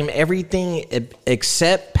dead, blame everything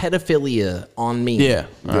except pedophilia on me. Yeah,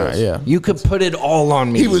 all right, yeah. You could put it all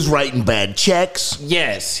on me. He was writing bad checks.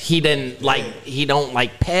 Yes, he don't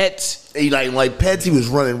like pets. He didn't like pets. He was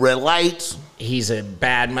running red lights. He's a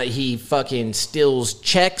bad. He fucking steals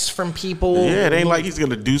checks from people. Yeah, it ain't like he's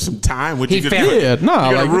gonna do some time. What He you gonna found- Yeah, nah,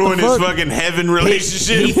 you gonna like, what ruin the his fuck? fucking heaven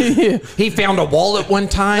relationship. He found a wallet one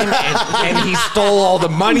time and he stole all the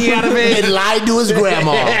money out of it. And lied to his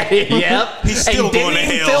grandma. Yep. He's still And going to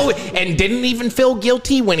didn't hell. and didn't even feel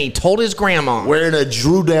guilty when he told his grandma. Wearing a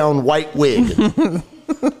Drew down white wig.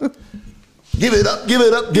 Give it up, give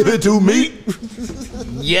it up, give it to me.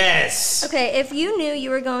 Yes. Okay, if you knew you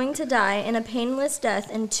were going to die in a painless death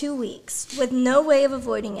in 2 weeks with no way of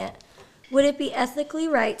avoiding it, would it be ethically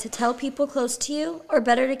right to tell people close to you, or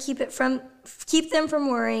better to keep them from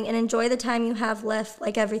worrying and enjoy the time you have left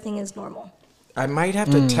like everything is normal? I might have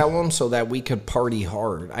to tell them so that we could party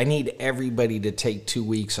hard. I need everybody to take 2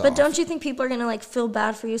 weeks off. But don't you think people are going to like feel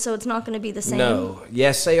bad for you, so it's not going to be the same? No.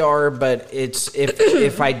 Yes, they are, but it's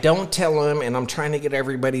if I don't tell them and I'm trying to get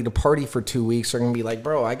everybody to party for 2 weeks, they're going to be like,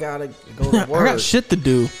 bro, I got to go to I work. got shit to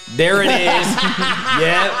do. There it is.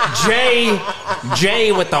 Yeah,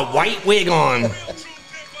 Jay with the white wig on.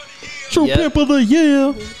 True Yep. pimp of the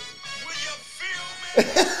year.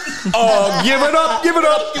 Oh, give it up, give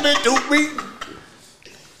it to me.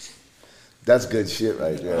 That's good shit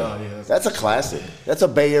right there. That's a classic. That's a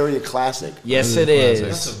Bay Area classic. Yes, it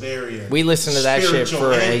That's a is. very We listened to that shit spiritual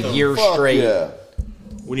for anthem. a year Fuck straight. yeah.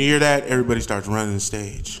 When you hear that, everybody starts running the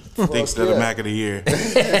stage. Thinks they're the yeah. Mac of the year.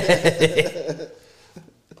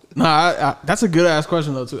 Nah, that's a good ass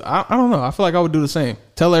question though too. I don't know. I feel like I would do the same.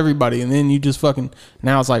 Tell everybody, and then you just fucking.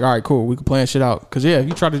 Now it's like, all right, cool. We can plan shit out. Cause yeah, if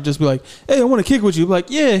you try to just be like, hey, I want to kick with you, be like,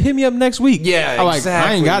 yeah, hit me up next week. Yeah, I like,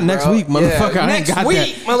 exactly, I ain't got next bro. week, motherfucker. Yeah. I ain't Next got week,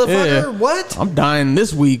 that. motherfucker. What? I'm dying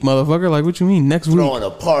this week, motherfucker. Like, what you mean next week? Throwing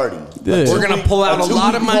a party. Yeah. We're gonna pull out a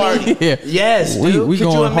lot of money. Yeah. Yes, We dude. Could you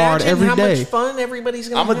going hard imagine every how day. much fun everybody's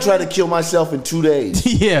gonna I'm gonna have? try to kill myself in 2 days.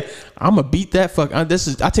 Yeah, I'm gonna beat that fuck. I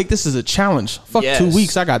take this as a challenge. Fuck Yes. 2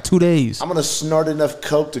 weeks. I got 2 days. I'm gonna snort enough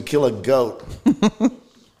coke to kill a goat.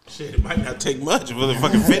 Shit, it might not take much with the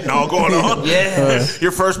fucking fentanyl going on. Yeah.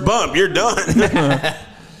 Your first bump, you're done.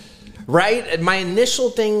 Right? And my initial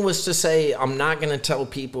thing was to say I'm not gonna tell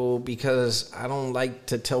people because I don't like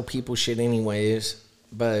to tell people shit anyways.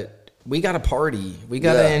 But we got to party. We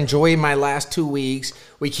got to Yeah. enjoy my last 2 weeks.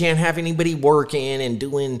 We can't have anybody working and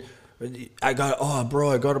doing. I got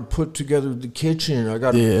to put together the kitchen. I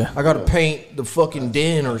got to paint the fucking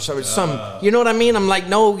den or some. You know what I mean? I'm like,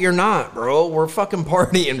 no, you're not, bro. We're fucking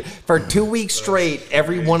partying for 2 weeks straight.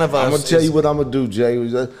 Every one of us. I'm gonna tell you what I'm gonna do, Jay. I'm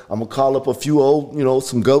gonna call up a few old,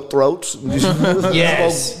 some goat throats.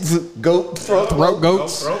 Yes. Goat throat. Throat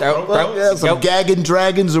goats. Yeah, some gagging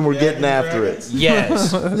dragons, and we're getting after it.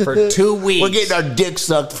 Yes, for 2 weeks. We're getting our dick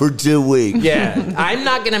sucked for 2 weeks. Yeah, I'm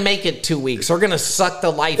not gonna make it 2 weeks. They're gonna suck the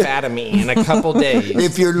life out of me in a couple days.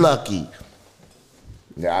 If you're lucky.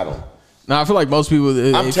 Yeah, I don't. No, I feel like most people.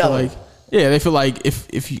 They I'm feel telling. like, yeah, they feel like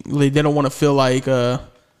if you, they don't want to feel like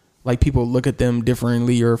people look at them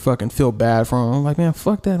differently or fucking feel bad for them. I'm like, man,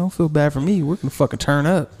 fuck that. Don't feel bad for me. We're gonna fucking turn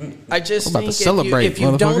up. I just I'm about think to celebrate, if you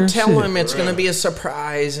don't motherfucker. tell Shit. them, it's gonna be a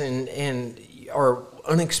surprise and or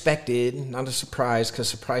unexpected, not a surprise, because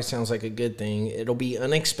surprise sounds like a good thing. It'll be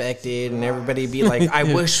unexpected, and everybody be like, "I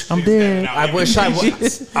wish I'm dead. I wish I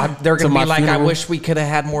was." They're To gonna my be like, "I funeral. wish we could have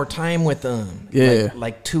had more time with them." Yeah.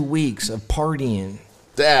 like 2 weeks of partying.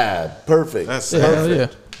 Dad, perfect. That's Hell yeah.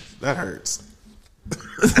 That hurts.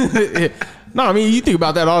 No, I mean, you think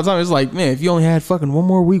about that all the time. It's like, man, if you only had fucking one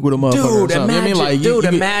more week with a motherfucker, Dude, or something, imagine- you know what I mean? Like, dude, you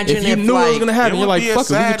could- imagine if you if, knew it was like, gonna happen, It you're would like, be a fuck it,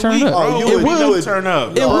 we sad could turn week, up. bro. you You would would do it. turn up.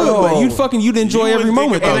 It would, but you'd fucking you'd enjoy You every wouldn't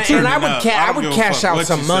moment think though about too. it. And I would, No, I I don't would give a cash fuck out what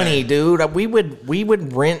some you money, say. dude. We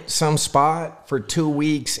would rent some spot for 2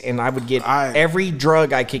 weeks, and I would get I- every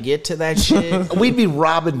drug I could get to that shit. We'd be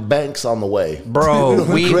robbing banks on the way. Bro,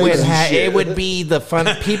 we Crazy would have. shit. It would be the fun.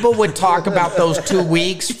 People would talk about those 2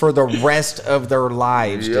 weeks for the rest of their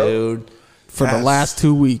lives, dude. For the That's- last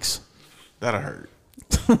 2 weeks. That'll hurt.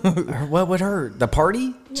 What would hurt? The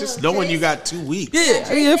party? Just knowing you got 2 weeks.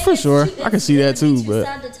 Yeah, for sure. I can see that too, It's but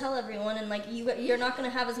sad to tell everyone, and like you're not gonna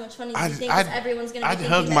have as much fun as you think. I'd, 'Cause everyone's gonna. Be I'd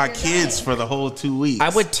thinking hug that my you're kids dying. for the whole 2 weeks. I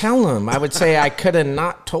would tell them. I would say I could have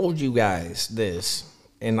not told you guys this,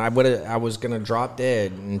 and I was gonna drop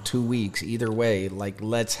dead in 2 weeks. Either way, like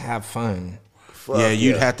let's have fun. Yeah,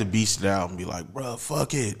 you'd have to beast it out and be like, bro,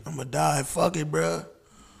 fuck it. I'm going to die. Fuck it, bro.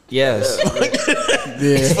 Yes. Fucking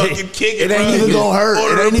kick it, It ain't even gonna hurt.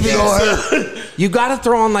 It ain't even gonna hurt. You gotta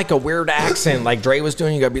throw on like a weird accent, like Dre was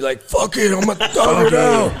doing. You gotta be like, "Fuck it, I'm gonna thug it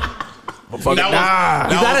out." You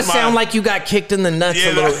gotta sound like you got kicked in the nuts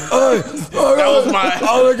Yeah, a little. that was my.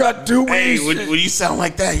 I got 2 Hey, weeks, when you sound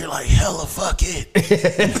like that, you're like, hella fuck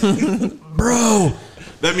it. bro.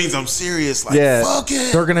 That means I'm serious. Like, fuck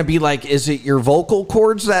it. They're gonna be like, "Is it your vocal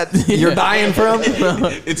cords that you're dying from,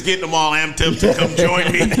 It's getting them all amped up to come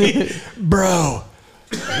join me. bro?"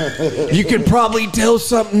 You can probably tell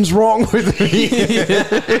something's wrong with me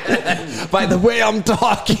by the way I'm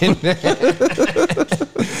talking.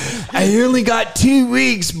 I only got 2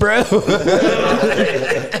 weeks, bro.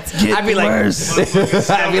 I'd be like,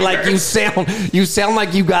 I'd be like, you sound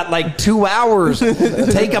like you got like 2 hours.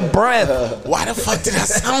 Take a breath. Why the fuck did I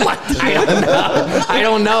sound like that? I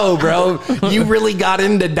don't know, bro. You really got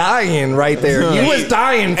into dying right there. You was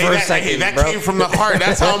dying for a second, that bro. came from the heart.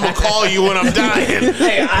 That's how I'm gonna call you when I'm dying.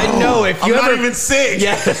 Hey, I know if you I'm ever not even sick.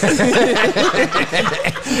 Yeah.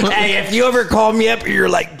 Hey, if you ever call me up and you're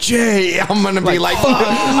like, Jay, I'm gonna be like,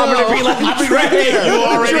 Trey. You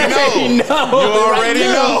already know. No, You already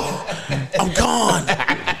know. I'm gone.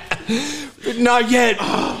 Not yet.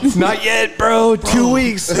 Not yet, bro. 2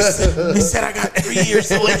 weeks. He said I got 3 years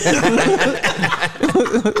to live.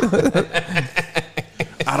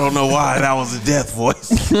 I don't know why that was a death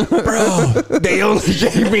voice. Bro, they only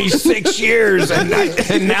gave me 6 years, and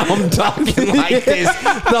now I'm talking like this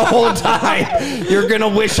the whole time. You're gonna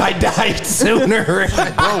wish I died sooner. Bro,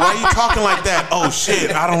 why are you talking like that? Oh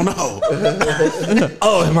shit, I don't know.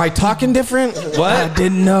 Oh, am I talking different? What? I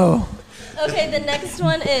didn't know. Okay, the next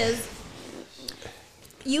one is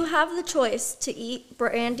you have the choice to eat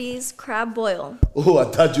Brandy's crab boil. Oh, I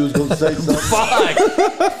thought you was gonna say something.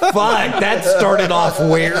 Fuck, that started off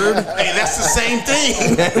weird. Hey, that's the same thing.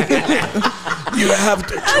 You have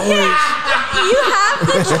the choice. You have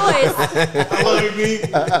the choice. Look at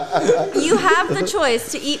me. You have the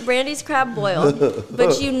choice to eat Brandy's crab boil,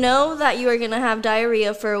 but you know that you are gonna have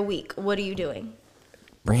diarrhea for a week. What are you doing?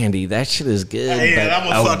 Brandy, that shit is good. Yeah, but I'm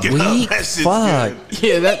gonna fuck it up. week? That shit's Fuck. good.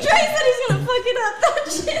 Yeah, Trey said he's gonna fuck it up.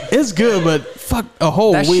 That shit. it's good, but fuck a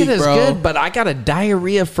whole That week, shit is bro. good, but I got a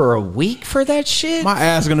diarrhea for a week for that shit? My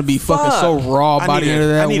ass gonna be fucking so raw by the end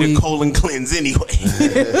of I that need week. a colon cleanse anyway.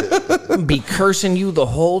 I'm be cursing you the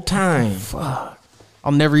whole time.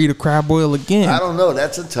 I'll never eat a crab boil again. I don't know.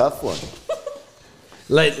 That's a tough one.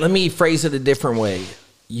 Let me phrase it a different way.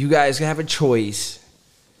 You guys have a choice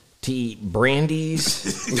to eat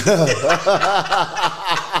Brandy's.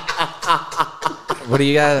 What are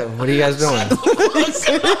you guys doing?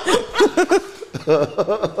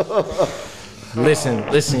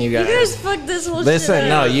 Listen, you You guys. guys fucked this whole Listen, shit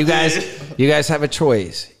no, up. you guys have a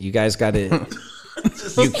choice. You guys got to.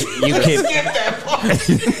 You can.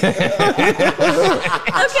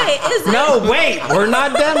 Okay, is it No, wait, we're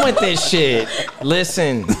not done with this shit.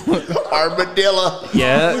 Listen. Armadillo.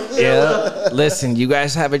 Yeah. Listen, you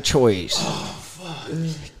guys have a choice.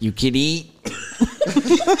 You could eat.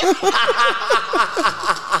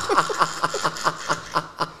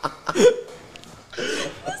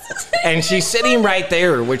 And she's sitting right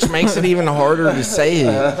there, which makes it even harder to say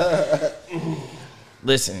it.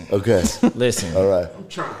 Listen. Okay. Listen. All right.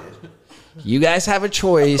 You guys have a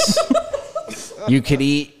choice. You could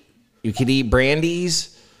eat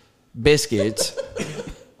Brandy's biscuits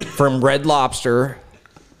from Red Lobster.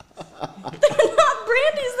 not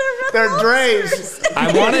Brandy's? They're Dre's.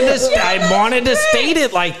 I wanted to state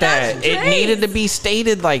it like that. That's It Dre's. needed to be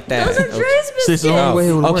stated like that. Those are Dre's This is the biscuits. only way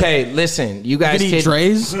it would work. Okay, listen, you guys You could eat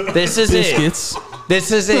Dre's This is biscuits. it.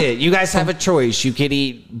 This is it. You guys have a choice. You could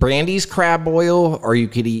eat Brandy's crab boil, or you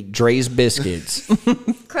could eat Dre's biscuits.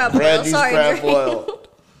 Crab boil. Brandy's Sorry, crab Dre. boil.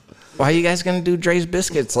 Why are you guys gonna do Dre's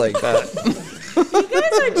biscuits like that? You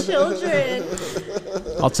guys are children.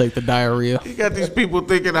 I'll take the diarrhea. You got these people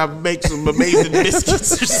thinking I make some amazing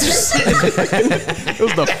biscuits or some shit. It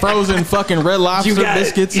was the frozen fucking Red Lobster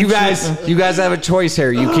biscuits. you and shit. guys have a choice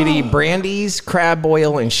here. You could eat Brandy's crab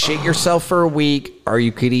boil and shit yourself for a week, or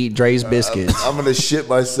you could eat Dre's biscuits. I'm gonna shit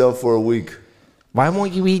myself for a week. Why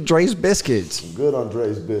won't you eat Dre's biscuits? Good on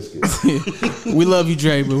Dre's biscuits. We love you,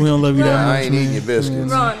 Dre, but we don't love you that I much. ain't eating your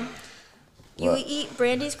biscuits. Ron, you eat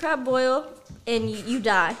Brandy's crab boil and you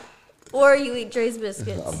die. Or you eat Dre's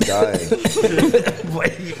biscuits. I'm dying.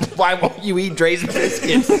 Why won't you eat Dre's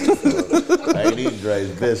biscuits? I ain't eating Dre's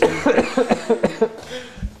biscuits.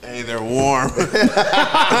 Hey, they're warm.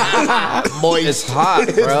 Moist. It's hot,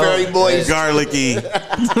 bro. It's very moist. Garlicky.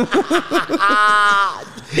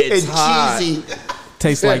 It's and hot. cheesy.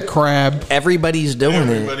 Tastes like crab. Everybody's doing it.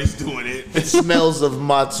 Everybody's doing it. It smells of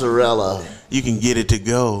mozzarella. You can get it to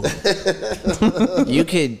go. You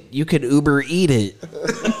could Uber eat it.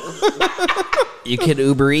 You could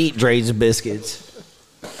Uber eat Dre's biscuits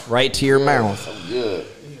right to your mouth. Good.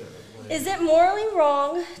 Is it morally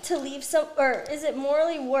wrong to leave or is it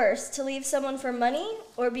morally worse to leave someone for money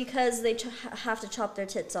or because they have to chop their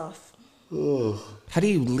tits off? How do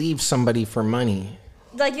you leave somebody for money?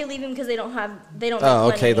 Like you leave them because they don't make Oh,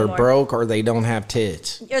 money okay, they're anymore. broke or they don't have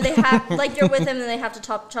tits. Or they have, like you're with them and they have to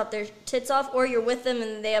chop their tits off, or you're with them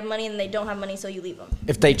and they have money and they don't have money, so you leave them.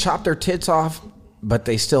 If they chop their tits off, but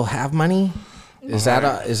they still have money, is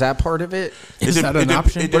that part of it? Is that an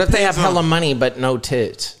option? What if they have hella money but no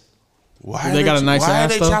tits? Why They got a nice Why ass,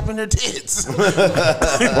 are they though? chopping their tits?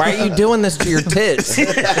 Why are you doing this to your tits?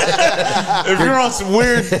 If you're on some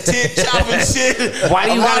weird tit chopping shit, Why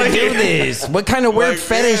do you I'm gotta outta do here. this? What kind of weird Like,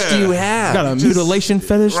 fetish do you have? Got a mutilation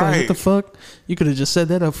fetish? Like, what the right. fuck? You could have just said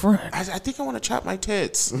that up front. I think I want to chop my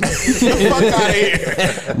tits. Get the fuck out of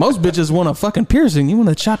here. Most bitches want a fucking piercing. You want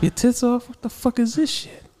to chop your tits off? What the fuck is this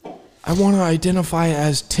shit? I want to identify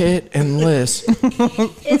as tit and Liz.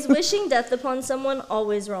 Is wishing death upon someone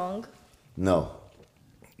always wrong? No.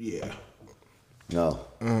 Yeah. No.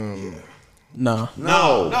 No.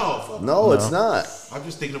 No, fuck. No, it's not. I'm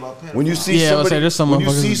just thinking about pedophiles. When you see Yeah, I was somebody, saying, there's some when you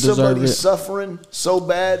motherfuckers see that deserve somebody it. suffering so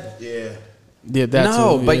bad, Yeah. Yeah, that's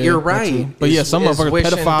No, but you're right. But yeah, some motherfuckers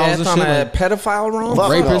wishing pedophiles death and on shit. a Like, pedophile wrong?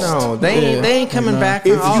 Fuck Rapists. No, they Yeah. ain't coming No. back.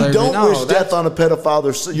 if on you don't no, wish that's- death on a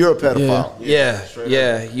pedophile, you're a pedophile.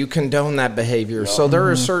 Yeah, you condone that behavior. So there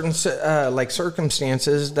are certain like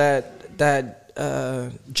circumstances that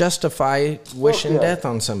justify wishing death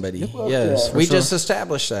on somebody. Yes, we sure. just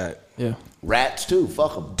established that. yeah. Rats too.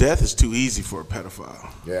 Fuck them. Death is too easy for a pedophile.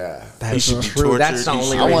 Yeah. That's should be true. That's the tortured. He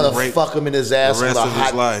only should I be want reason. to raped fuck him in his ass the with rest a of his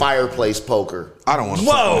hot life. fireplace poker. I don't want to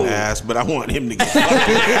fuck him in the ass, but I want him to get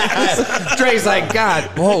fucked. Dre's like, God,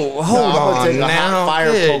 whoa, hold I'm gonna on take a hot now.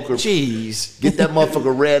 fire Good poker. Jeez. Get that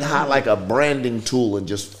motherfucker red hot like a branding tool and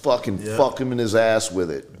just fucking fuck him in his ass with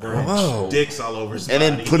it. Whoa. Dicks all over his And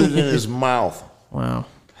then body. put it in his mouth. Wow.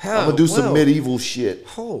 I'm gonna do some medieval shit.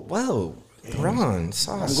 Oh, whoa. Ron,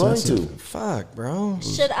 sauce. I'm going to. Fuck, bro.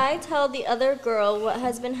 Should I tell the other girl what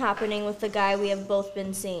has been happening with the guy we have both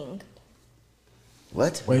been seeing?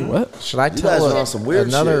 What? Wait, what? Should I guys tell are on some weird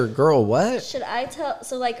another shit. girl what? Should I tell?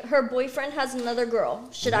 So, like, her boyfriend has another girl.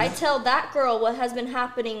 Should I tell that girl what has been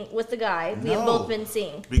happening with the guy we have No. both been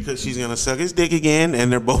seeing? Because she's gonna suck his dick again, and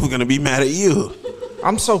they're both gonna be mad at you.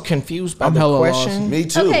 I'm so confused by I'm the hella question. Me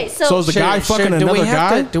too. Okay, so, So is the guy fucking do another we have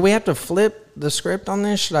guy? do we have to flip the script on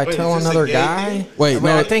this? Should I Wait, tell is this a another gay guy? thing? Wait, I mean,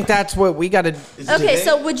 no. I think that's what we got to. okay,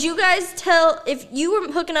 so would you guys tell if you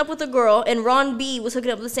were hooking up with a girl and Ron B was hooking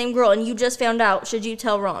up with the same girl and you just found out? Should you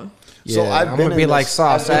tell Ron? So Yeah, I've I'm been gonna be in like this,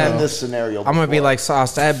 Sauce. I've been in That- this scenario. I'm gonna be before. like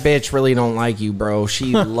Sauce. That bitch really don't like you, bro. She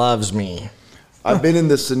loves me. I've been in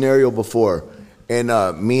this scenario before, and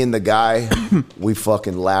me and the guy, we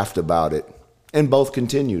fucking laughed about it, and both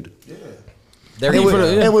continued. There And you would,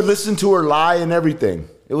 go. and would listen to her lie and everything.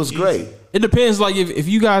 It was great. It depends. Like if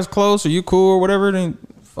you guys close or you cool or whatever, then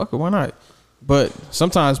fuck it, why not? But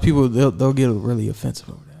sometimes people they'll get really offensive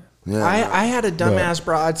over that. Yeah. I had a dumbass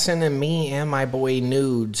broad sending me and my boy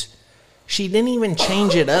nudes. She didn't even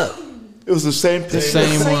change it up. It was the same thing.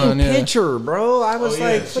 Same one, yeah. picture, bro. I was yeah,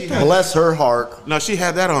 like, she what the had- Bless her heart. No, she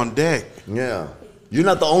had that on deck. Yeah. You're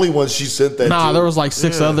not the only one she sent that Nah, to. there was like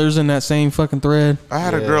 6 Yeah. others in that same fucking thread. I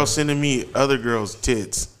had a girl sending me other girls'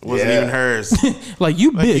 tits. It wasn't Yeah. even hers. Like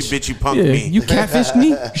you Like, you bitch, bitch, you punked yeah, me. You catfished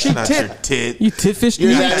me. She Not your tit. tit. You tit fished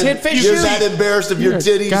You're me. that, tit-fish you're you? that embarrassed of your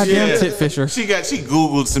titties. Goddamn Yeah. tit fisher. She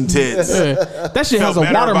Googled some tits. Yeah. That shit has Felt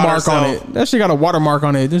a better about watermark on herself. it. That shit got a watermark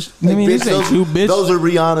on it. This, I mean, this ain't you, bitch. Those are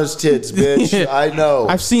Rihanna's tits, bitch. Yeah. I know.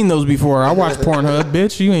 I've seen those before. I watch Pornhub,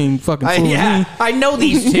 bitch. You ain't fucking fooling me. I know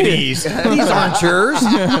these titties. These aren't yours.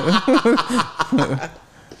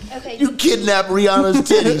 Okay, you kidnapped Rihanna's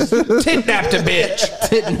titties. Kidnapped a bitch.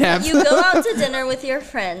 Tit nap. you go out to dinner with your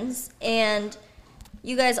friends and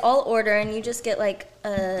you guys all order and you just get like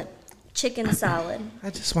a chicken salad. I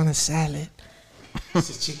just want a salad.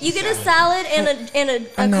 You get a salad and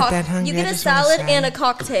a I'm not that hungry, you I get a just want a salad salad. and a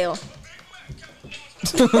cocktail.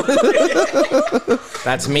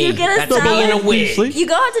 That's me. You get a That's me in a salad. wig. You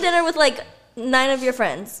go out to dinner with like 9 of your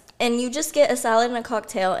friends and you just get a salad and a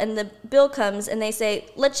cocktail and the bill comes and they say,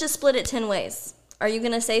 let's just split it 10 ways. Are you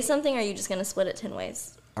going to say something or are you just going to split it 10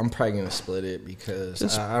 ways? I'm probably gonna split it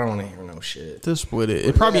because I don't want to hear no shit. To split it.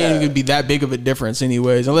 It probably ain't gonna be that big of a difference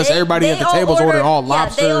anyways, unless everybody They at the all tables ordered all Yeah,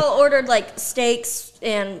 lobster. they all ordered like steaks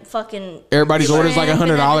and fucking. Everybody's order is like shrimp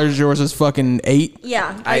and $100. Yours is fucking $8.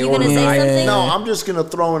 Yeah. Are I you going to ordered- say I- something? No, I'm just gonna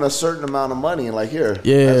throw in a certain amount of money and like here.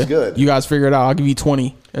 Yeah, That's good. You guys figure it out. I'll give you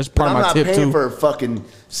 20. That's part I'm of my not tip paying too. for fucking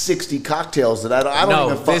 60 cocktails that I don't No,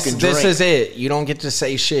 even fucking this drink. is it. You don't get to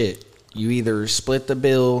say shit. You either split the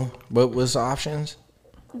bill. What was the options?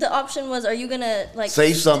 The option was, are you gonna like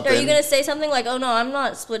Say something. Are you gonna say something like, "Oh no, I'm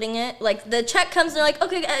not splitting it"? Like the check comes, and they're like,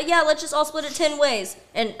 "Okay, yeah, let's just all split it 10 ways,"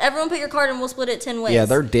 and everyone put your card, and we'll split it 10 ways. Yeah,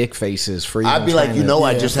 they're dick faces for. I'd even be like, trying you to- know,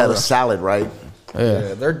 I yeah, just for had a real. salad, right?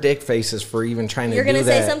 Yeah, they're dick faces for even trying to You're do gonna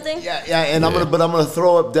that. say something? Yeah, and I'm gonna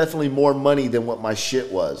throw up definitely more money than what my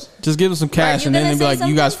shit was. Just give them some cash you and then gonna they'll be say like,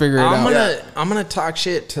 "You guys something? figure it out." I'm gonna talk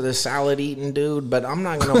shit to the salad eating dude, but I'm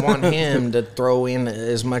not gonna want him to throw in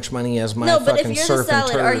as much money as my No, but fucking if you're surf the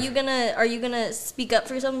salad, and are turf. you gonna speak up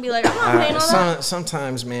for yourself and be like, I'm not paying all that?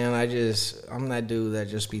 Sometimes, man, I'm that dude that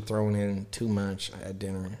just be throwing in too much at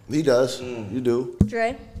dinner. He does. You do.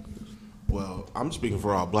 Dre? Well, I'm speaking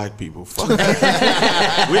for all black people. Fuck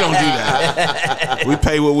that. We don't do that. We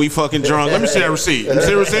pay what we fucking drunk. Let me see that receipt. Let me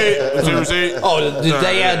see the receipt. Let me see the receipt. Oh, did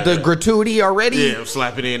they add the gratuity already? Yeah,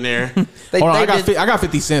 slap it in there. Hold on, I got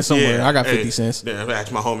 50 cents somewhere. Yeah, I got hey, 50 cents. Then I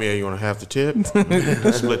asked my homie, "Hey, you want to half the tip?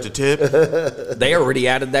 Split the tip." They already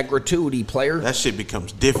added that gratuity, player. That shit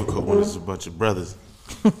becomes difficult when it's a bunch of brothers.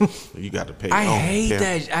 You got to pay. I your own hate tip.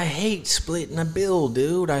 that. I hate splitting a bill,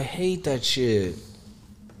 dude. I hate that shit.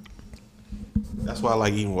 That's why I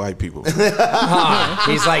like eating white people. He's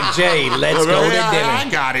like, Jay, let's go to I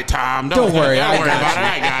dinner. got it, Tom. Don't worry, Don't I worry got about it.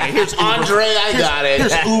 I got it. Here's Uber. Andre, I got it.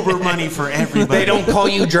 Here's Uber money for everybody. They don't call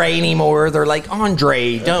you Dre anymore. They're like,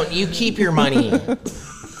 Andre, don't you keep your money. I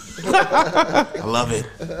love it.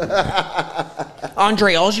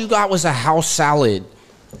 Andre, all you got was a house salad.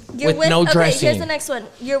 You're With no okay, dressing. here's the next one.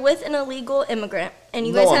 You're with an illegal immigrant, and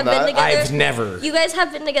you No, guys I'm have not. been together. I've never. You guys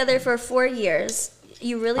have been together for 4 years.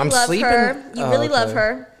 You really I'm love sleeping- her. You really okay. love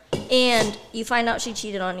her, and you find out she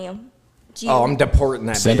cheated on you. Do you, Oh, I'm deporting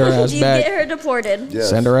that Send bitch. her ass do you back. get her deported? Yes.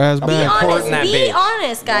 Send her ass Be back. honest. Deporting that Be bitch.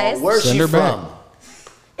 honest, guys. Where's Send she her back. from?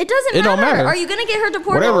 It doesn't It don't matter. matter. Are you gonna get her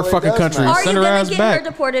deported? Whatever it fucking does country. matter. Are Send you her gonna ass get back. her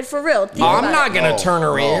deported for real? Think I'm about not it. gonna turn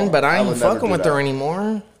her in, but I I ain't would never fucking do with that. her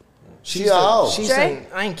anymore. She's a hoe. She's Dre?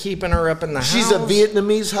 I ain't keeping her up in the house. She's a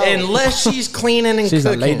Vietnamese hoe. Unless she's cleaning and She's a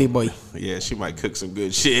cooking. lady boy. Yeah, she might cook some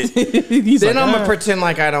good shit. He's Then like, I'm gonna "Ah." pretend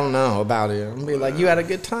like I don't know about it. I'm gonna be like, "You had a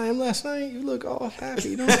good time last night. You look all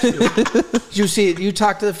happy, don't you? Did you see it? You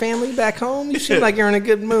talk to the family back home. You seem like you're in a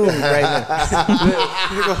good mood right now."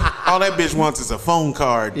 All that bitch wants is a phone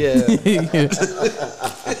card. Yeah.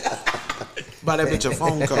 Buy that bitch a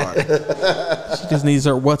phone card. She just needs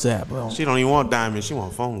her WhatsApp, bro. She don't even want diamonds. She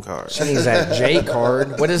want a phone card. She needs that J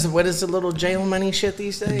card. What is the little jail money shit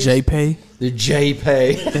these days? JPay. The J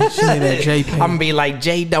pay. She need that JPay. I'm gonna be like,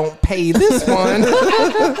 Jay, don't pay this one.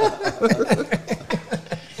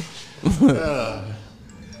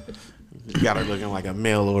 You got her looking like a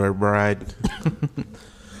mail order bride.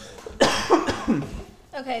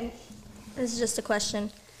 Okay, this is just a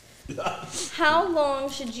question. How long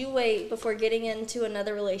should you wait before getting into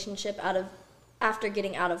another relationship after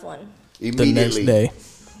getting out of one? The Immediately. next day.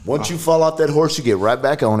 Once you fall off that horse, you get right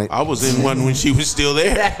back on it. I was in one when she was still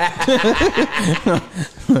there.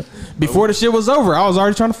 Before the shit was over, I was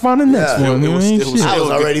already trying to find the next Yeah, one. it You was- ain't it was- shit. I was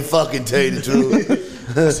already fucking tell you the truth.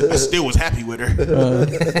 I still was happy with her.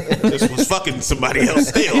 Just was fucking somebody else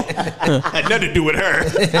still. Had nothing to do with her.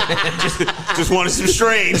 just wanted some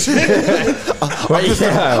strange.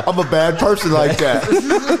 I'm a bad person like that.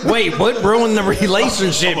 Wait, what ruined the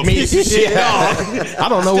relationship? I'm a piece of shit dog. I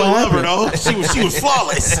don't know Still what love her happened. though. She was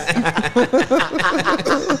flawless.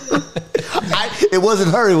 It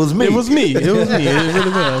wasn't her, it was me. It was me. It was me. It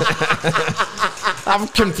really was. I'm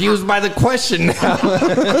confused by the question now.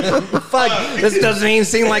 Fuck, this doesn't even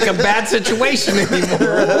seem like a bad situation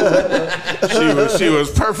anymore. She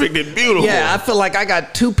was perfect and beautiful. Yeah, I feel like I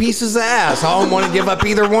got 2 pieces of ass. I don't want to give up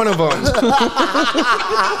either one of them.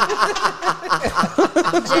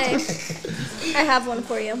 Jay, I have one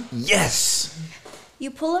for you. Yes.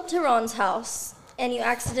 You pull up to Ron's house and you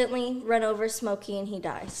accidentally run over Smokey and he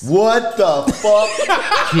dies. What the fuck?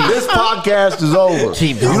 This podcast is over.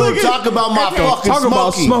 Keep You going. don't talk about my Okay. fucking Talk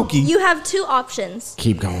about Smokey. Smokey. You have 2 options.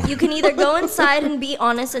 Keep going. You can either go inside and be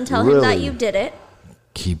honest and tell him that Really? you did it.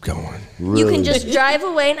 Keep going. You can just drive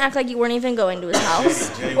away and act like you weren't even going to his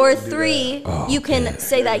house. Or 3, you can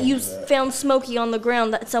say that you found Smokey on the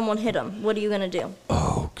ground that someone hit him. What are you going to do?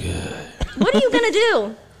 Oh, good. What are you going to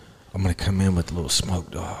do? I'm going to come in with a little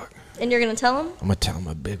smoke dog. And you're going to tell him? I'm going to tell him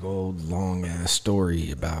a big old long ass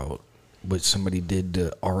story about what somebody did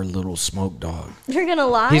to our little smoke dog. You're going to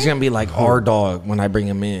lie? He's going to be like our dog when I bring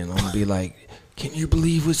him in. I'm going to be like, can you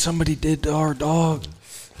believe what somebody did to our dog?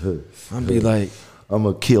 I'm going to be like, I'm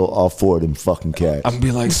gonna kill all 4 of them fucking cats. I'm going to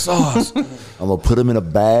be like, Sauce. I'm gonna put them in a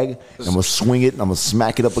bag, and I'm gonna swing it, and I'm gonna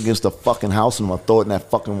smack it up against the fucking house, and I'm gonna throw it in that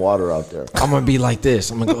fucking water out there. I'm going to be like this.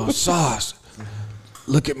 I'm going to go, Sauce,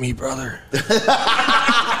 look at me, brother.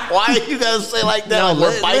 Why you gotta say like that? No, Like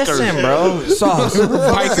we're bikers. listen, bro. Sauce.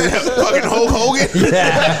 Fucking Hulk Hogan.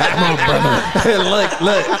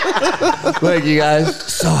 Look, you guys.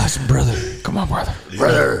 Sauce, brother. Come on, brother.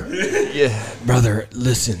 Brother. Yeah, brother,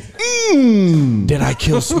 listen. Did I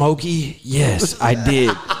kill Smokey? Yes, I did.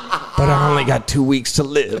 But I only got 2 weeks to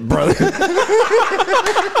live, brother.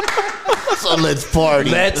 So let's party.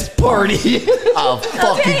 Let's party. I'll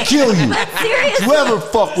fucking kill you. But seriously, Whoever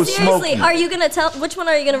fuck with seriously, Smokey. are you gonna tell? Which one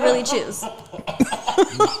are you gonna really choose?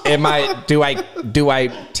 Do I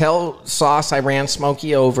tell Sauce I ran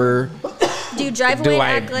Smokey over? Do you drive away and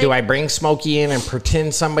act like? Do I bring Smokey in and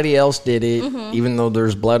pretend somebody else did it, even though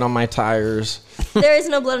there's blood on my tires? There is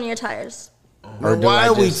no blood on your tires. Or do Why I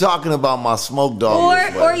are we just- talking about my smoke dog?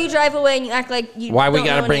 this way? Or you drive away and you act like you. Why we don't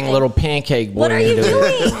gotta know bring anything. little pancake boy What are you into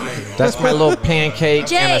it? doing, That's my little pancake and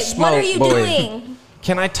Jay? a smoke What are you boy. doing?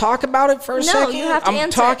 Can I talk about it for a No, second? you have to I'm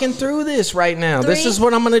answer. talking through this right now. This 3. is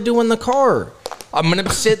what I'm gonna do in the car. I'm gonna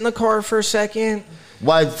sit in the car for a second.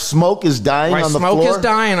 Why smoke is dying My on the smoke floor? is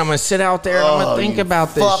dying. I'm gonna sit out there and I'm Oh, gonna think you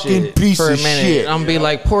about this fucking shit piece for a of minute. shit. I'm gonna be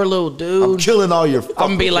like, poor little dude. I'm killing all your I'm fucking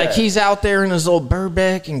gonna be like, cats. he's out there in his little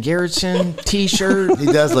Burbeck and Garrettson t-shirt. He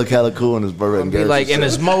does look hella cool in his Burberry and Be like, and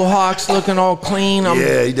his mohawks looking all clean.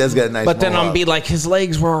 Yeah, he does got a nice But then I'm mohawk. be like, his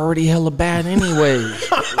legs were already hella bad anyway.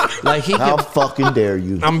 Like he How could, fucking dare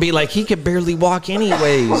you? I'm be like, he could barely walk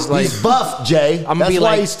anyways. Like He's buff, Jay. I'm That's be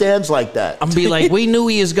why like- he stands like that. I'm be like, we knew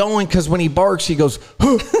he is going because when he barks, he goes.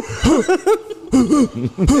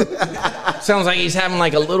 Sounds like he's having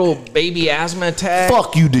like a little baby asthma attack.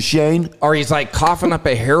 Fuck you, Deshane. Or he's like coughing up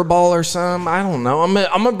a hairball or something. I don't know. I'm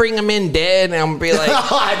gonna bring him in dead, and I'm gonna be like,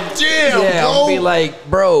 God damn, yeah, I'm bro. gonna be like,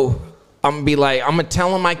 bro. I'm gonna be like, I'm gonna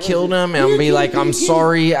tell him I killed him, and I'm gonna be like, I'm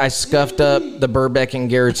sorry, I scuffed up the Burbeck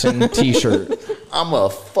and Garrettson T-shirt. I'm a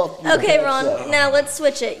fuck you. Okay, Ron. Now let's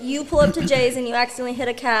switch it. You pull up to Jay's and you accidentally hit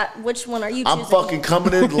a cat. Which one are you choosing? I'm fucking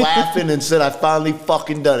coming in laughing and said I finally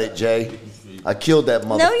fucking done it, Jay. I killed that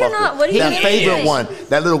motherfucker. No, you're not. What are you That gonna favorite do? one,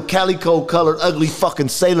 that little calico colored ugly fucking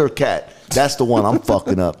sailor cat. That's the one I'm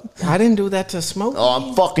fucking up. I didn't do that to Smokey. Oh,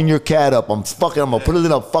 I'm fucking your cat up. I'm gonna put it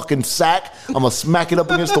in a fucking sack. I'm gonna smack it up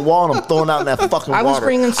against the wall and I'm throwing it out in that fucking I was water.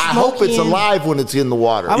 bringing I hope Smokey it's in. alive when it's in the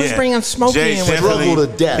water. I was bringing Smokey Jay's in with definitely, struggle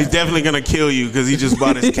to death. He's definitely gonna kill you because he just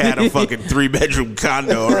bought his cat a fucking 3-bedroom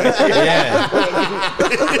condo. Right? Yeah.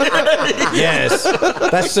 Yes.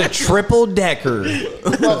 That's a triple decker.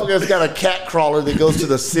 Motherfucker's got a cat crawler that goes to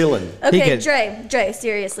the ceiling. Okay, could- Dre,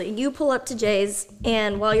 seriously. You pull up to Jay's,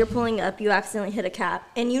 and while you're pulling up, you accidentally hit a cat.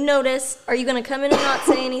 And you notice, are you going to come in and not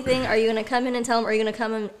say anything? Are you going to come in and tell him? Or are you going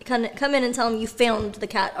to come in and tell him you found the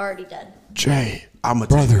cat already dead? Jay, I'm gonna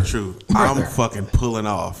tell you the truth. I'm fucking pulling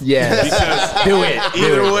off. Yes. Because Do it.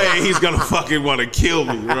 either way, he's gonna fucking want to kill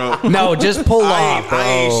me, bro. No, just pull I off, bro.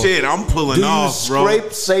 ain't shit. I'm pulling Do you off, bro.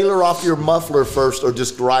 scrape sailor off your muffler first or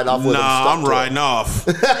just ride off with him? Nah, stuck I'm to it? riding off.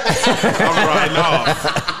 I'm riding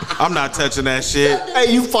off. I'm not touching that shit.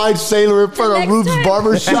 Hey, you find Sailor in front of next Rube's time-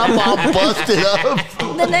 barber shop, I'll bust it up.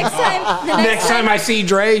 The next time, Next time I see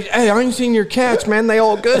Dre, hey, I ain't seen your cats, man. They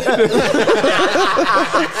all good.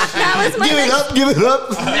 that was my Give it next, up, give it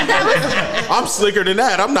up. I'm slicker than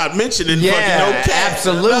that. I'm not mentioning fucking no cat.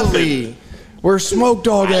 absolutely. Where's Smoke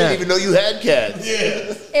Dog I didn't at? even know you had cats.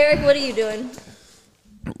 Eric, what are you doing?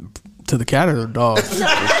 To the cat or the dog?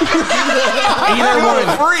 Either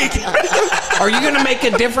one. Freak. Are you gonna make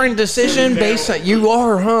a different decision based on you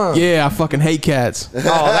are, huh? Yeah, I fucking hate cats. Oh,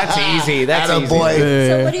 that's easy. That's Atta easy. boy.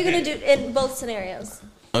 So what are you going to do in both scenarios?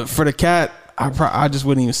 For the cat, I just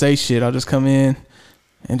wouldn't even say shit. I'll just come in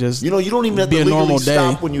and just You know, you don't even have be to a legally normal day.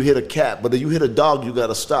 stop when you hit a cat, but if you hit a dog, you got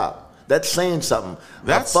to stop. That's saying something.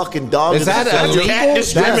 That's- a fucking dog. Is that a illegal? cat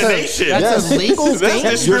discrimination. That's Yes. a legal That's thing.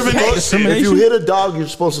 discrimination. If you hit a dog, you're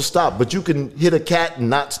supposed to stop, but you can hit a cat and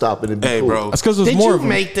not stop it and be Hey, cool. bro. That's because there's Did more you of them.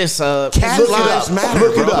 make this up? Cat Look it lives up. matter,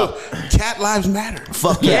 Look it bro. up. Cat lives matter.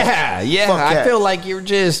 Fuck Yeah, yeah. Fuck I cat. feel like you're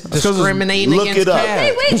just 'cause it's- discriminating look against it up. cats.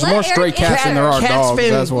 Hey, wait, There's let more Eric stray cats than there are answer. Cat's dogs.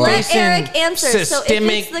 been That's why. Let facing Eric answer. So if it's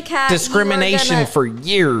systemic the cat, you are discrimination gonna- for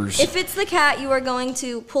years. If it's the cat, you are going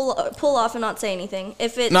to pull off and not say anything.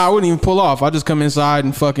 If it's No, I wouldn't even pull off. I just come inside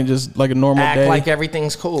and fucking just like a normal Act day. like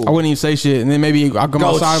everything's cool. I wouldn't even say shit, and then maybe I'll come Go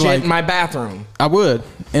outside shit like in my bathroom. I would,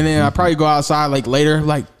 and then I'd probably go outside like later,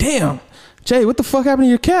 like damn, Jay, what the fuck happened to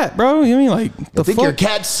your cat, bro? You know what I mean like the I think fuck? your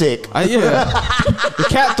cat's sick. Yeah, the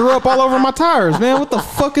cat threw up all over my tires, man. What the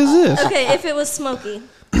fuck is this? okay, if it was Smokey.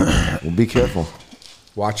 Well, be careful.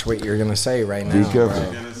 Watch what you're gonna say right now. Be careful.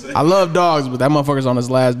 I love dogs, but that motherfucker's on his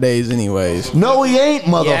last days, anyways. No, he ain't,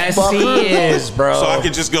 Yes, motherfucker. he is, bro. So I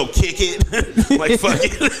could just go kick it. Like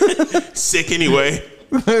fucking sick anyway.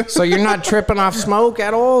 So you're not tripping off Smoke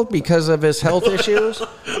at all because of his health issues?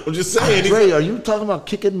 I'm just saying. Dre, are you talking about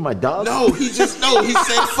kicking my dog? No, he said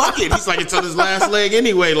fuck it. He's like, it's on his last leg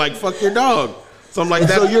anyway. Like, fuck your dog. So I'm like,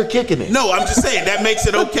 So you're kicking it? No, I'm just saying that makes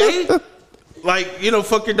it okay. Like,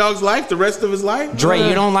 fuck your dog's life, the rest of his life. Dre,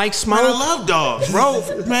 you don't like Smoke? Man, I love dogs, bro.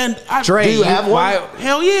 Man, Dre, Do you have one?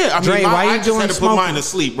 hell yeah. Dre, why I you just doing had to Smoke? put mine to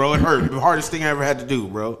sleep, bro. It hurt. The hardest thing I ever had to do,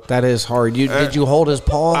 bro. That is hard. Did you hold his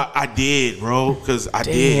paw? I did, bro, because I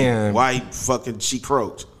Damn. did. Why fucking she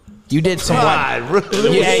croaked? You did some God,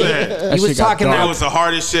 really? Yeah, he was shit got talking dark. That that. was the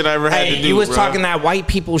hardest shit I ever had to do, He was bro. talking that white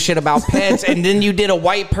people shit about pets, and then you did a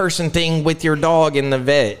white person thing with your dog in the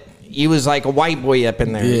vet. You was like a white boy up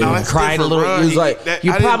in there. Yeah. You No, that's cried a different, little. bro. You was like, That-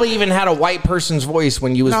 you I probably didn't- even had a white person's voice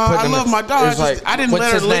when you was No, putting. I him love in- my dog. it was I didn't what's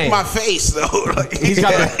let her his lick name? my face though. Like, He's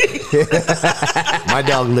got the, My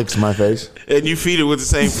dog licks my face. and you feed it with the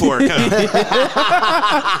same fork,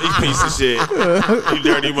 huh? You piece of shit. You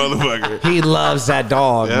dirty motherfucker. He loves that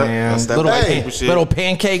dog, Yep, man. that's that Little, white Hey. people shit. little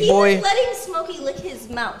pancake He boy. was letting Smokey lick his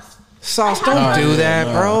mouth. Sauce, I don't have do it.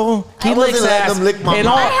 that, bro. He I wasn't licks letting ass. him lick my in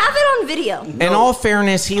mouth. I all, have it on video. in all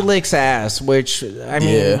fairness, he licks ass, which I mean,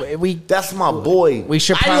 Yeah. we. That's my boy. We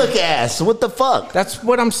should I probably- look ass. What the fuck? That's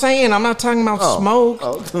what I'm saying. I'm not talking about Oh. Smoke.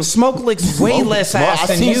 Oh. Smoke licks way less ass I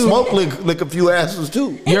than seen you. Smoke lick a few asses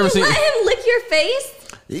too. And ever you seen- let him lick your face?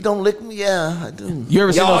 He don't lick me. Yeah, I do. you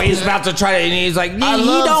ever seen Yo, those he's people, about to try to, and he's like, I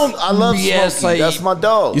love Yes, Smokey. That's my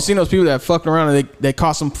dog. you seen those people that fucked around and they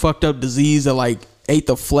caught some fucked up disease that like ate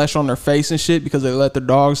the flesh on their face and shit because they let their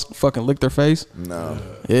dogs fucking lick their face? No,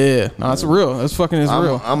 Yeah. No, it's real. That's fucking is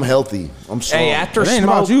real. I'm healthy. I'm strong. Hey, after It ain't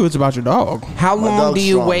Smoke, about you, it's about your dog. how My long dog's do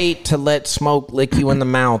you strong. wait to let Smoke lick you in the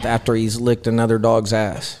mouth after he's licked another dog's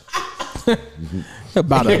ass?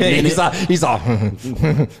 About a minute. he's all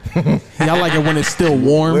Y'all like it when it's still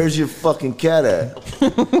warm. Where's your fucking cat at?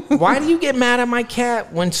 Why do you get mad at my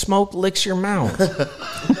cat when Smoke licks your mouth?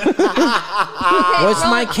 What's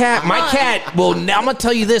my cat? My cat. Well, now I'm gonna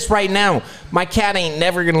tell you this right now. My cat ain't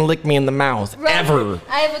never gonna lick me in the mouth Run. ever.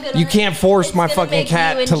 I have a good You one. can't force It's my gonna fucking make you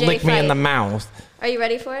cat and to Jay lick me in fight. the mouth. Are you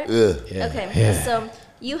ready for it? Ugh. Okay. So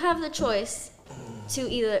you have the choice to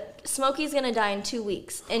either Smokey's gonna die in 2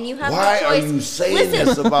 weeks, and you have Why the are choice. you saying Listen,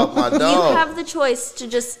 this about my you dog? have the choice to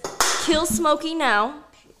just kill Smokey now,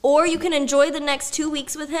 or you can enjoy the next 2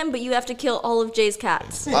 weeks with him, but you have to kill all of Jay's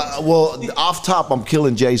cats. Well, off top, I'm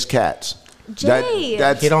killing Jay's cats. Jay.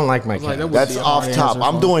 That's He don't like my cat. Like, that would that's be a off hard top. answer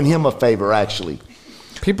I'm for doing him a favor, actually.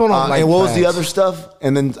 People don't like. And what was the pets. other stuff?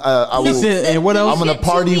 And then I will. He said, and what else? I'm gonna Shit, 2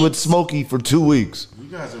 party with weeks. Smokey for 2 weeks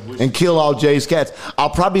and kill all Jay's cats. I'll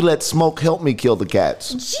probably let Smoke help me kill the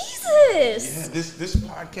cats. Jesus. Yeah, this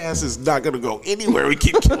podcast is not gonna go anywhere. We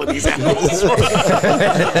keep killing these animals. PETA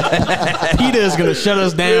is gonna shut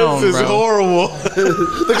us down, This is bro. horrible.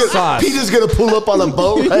 Look at Sauce. Peter's gonna pull up on a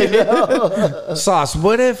boat right now. Sauce,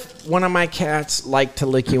 what if one of my cats liked to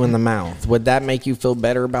lick you in the mouth? Would that make you feel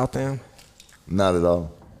better about them? Not at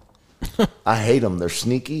all. I hate them. They're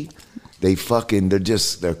sneaky. They're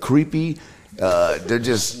creepy.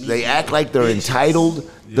 They act like they're entitled.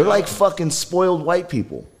 They're like fucking spoiled white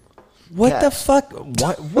people. What the Cats. fuck?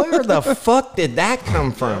 Where the fuck did that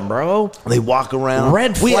come from, bro? They walk around.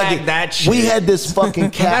 Red We had flag thi- that shit. We had this fucking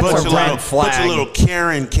cat. That's bunch a of red little, flag. bunch of little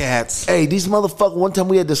Karen cats. Hey, these motherfuckers, one time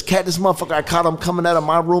we had this cat, this motherfucker, I caught him coming out of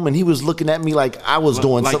my room and he was looking at me like I was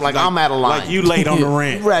doing something, like I'm out of line. Like you late on the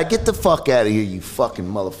rent. Right, get the fuck out of here, you fucking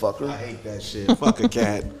motherfucker. I hate that shit. Fuck a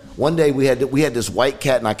cat. One day we had this white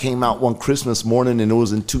cat and I came out one Christmas morning and it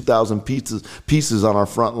was in 2,000 pieces on our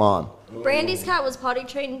front lawn. Brandy's cat was potty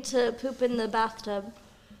trained to poop in the bathtub.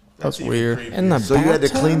 That's weird. In the So you had to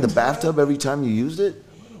bathtub? clean the bathtub every time you used it?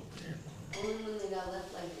 Only when they got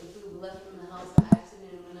left, like if we left from the house by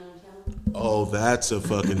accident and went out of town, Oh, that's a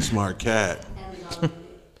fucking smart cat. and the dog did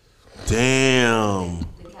it. Damn.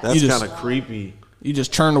 That's You just- kind of creepy. You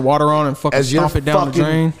just turn the water on and fucking stomp it down the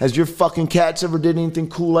drain. Has your fucking cats ever did anything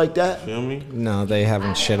cool like that? Feel me? No, they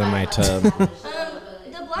haven't shit in my tub. The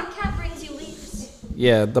black cat brings you leaves.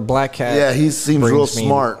 Yeah, the black cat. Yeah, he seems brings real me-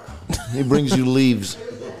 smart. He brings you leaves.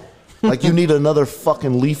 Like you need another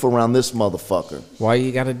fucking leaf around this motherfucker. Why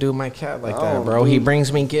you gotta do my cat like Oh, that, bro? He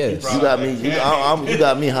brings me gifts. You got me. You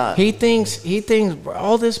got me hot. He thinks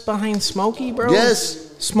all this behind Smokey, bro. Yes.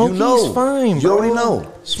 Smokey's You know. fine, You bro. already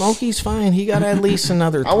know. Smokey's fine. He got at least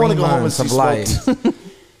another 3 I wanna go home and months see of life.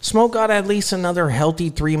 Smoke got at least another healthy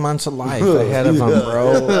 3 months of life ahead of him,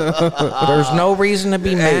 bro. There's no reason to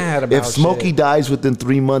be mad about If Smokey shit. dies within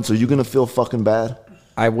 3 months, are you gonna feel fucking bad?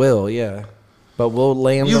 I will, yeah. But we'll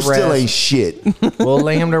lay him You to rest. still ain't shit. We'll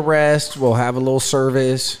lay him to rest. We'll have a little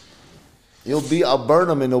service. I'll burn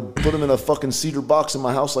them and they'll put them in a fucking cedar box in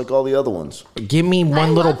my house like all the other ones. Give me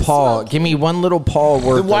one little love paw. smoking. Give me one little paw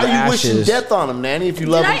worth Then why of are you wishing ashes. death on them, Nanny, if you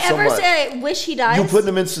love Did them I so ever much? say I wish he dies? You putting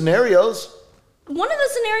them in scenarios. One of the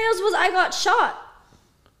scenarios was I got shot.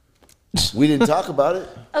 We didn't talk about it.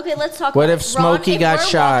 Okay, let's talk What about if it. Smokey Ron, got if we're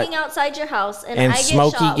shot walking outside your house and and I get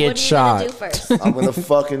Smokey shot, gets what are you shot? gonna do first? I'm gonna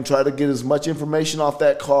fucking try to get as much information off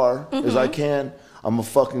that car as I can. I'm gonna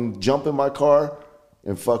fucking jump in my car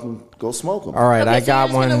and fucking go smoke them. All right, Okay, I so got you're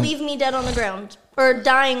just gonna one. leave me dead on the ground or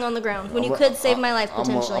dying on the ground when you could save my life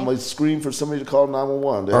potentially. I'm gonna scream for somebody to call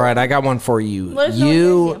 911. All right, I got one for you. What if no one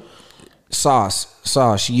hears you?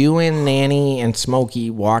 Sauce, you and Nanny and Smokey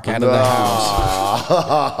walk out of the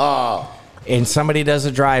house. And somebody does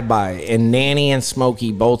a drive-by, and Nanny and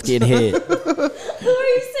Smokey both get hit. Who are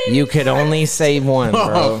you saving? You could only save one, bro.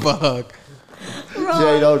 Oh fuck.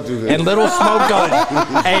 Jay, don't do that. And little smoke dog,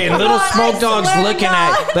 hey, and little Ron, I smoke dog's swear to looking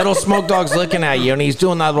God. at little smoke dog's looking at you, and he's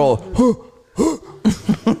doing that little.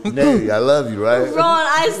 Nanny, I love you, right? Ron,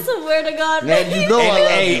 I swear to God. Nanny, you know I And, love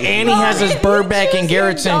hey, you. and he has his Burbeck and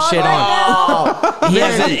Garrettson shit on. He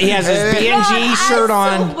has his B&G shirt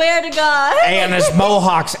I on. swear to God. And his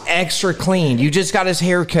mohawk's extra clean. You just got his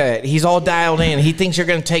hair cut. He's all dialed in. He thinks you're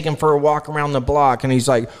going to take him for a walk around the block. And he's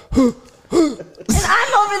like, And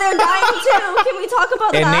I'm over there dying too. Can we talk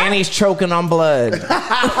about and that? Nanny's choking on blood.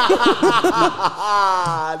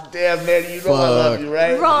 Damn, Nanny, you know I love you,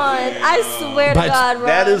 right? Ron, I swear But to God, Ron.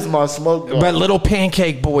 That is my smoke dog. But little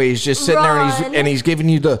pancake boy is just sitting there Ron. and he's giving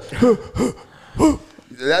you the.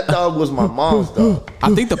 That dog was my mom's dog.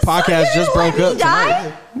 I think the podcast just broke You're up gonna let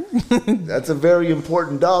me tonight. die? That's a very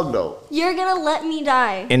important dog, though. You're gonna let me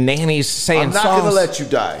die. And Nanny's saying, I'm not Sauce. gonna let you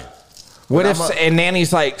die. What but if? I'm a- And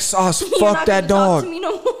Nanny's like, Sauce, You're fuck not that gonna talk dog. to me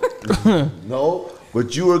no more. No,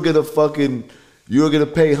 but you are gonna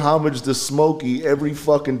pay homage to Smokey every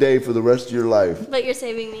fucking day for the rest of your life. But you're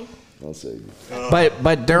saving me. I'll say you.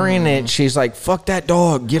 But during it, she's like, fuck that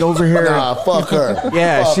dog. Get over here. Nah, fuck her.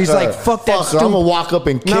 Yeah, Fuck she's her. like, fuck that her. I'm stupid- gonna walk up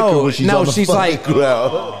and kick No, her when she's no, on the she's fucking like-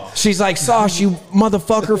 ground. She's like, Sauce, you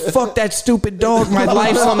motherfucker, fuck that stupid dog. My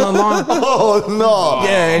life's on the line. Oh no.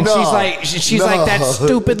 Yeah, and No. she's like, that No.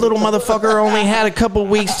 stupid little motherfucker only had a couple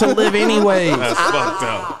weeks to live anyway. That's fucked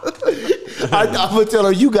up. I'm gonna tell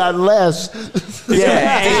her you got less.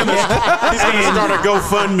 Yeah, He's gonna start a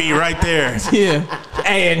GoFundMe right there. Yeah.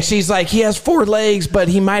 and she's like, he has 4 legs, but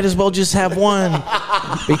he might as well just have one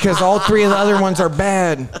because all 3 of the other ones are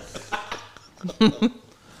bad.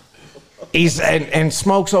 And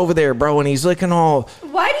Smoke's over there, bro, and he's looking all.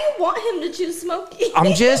 Why do you want him to choose Smokey?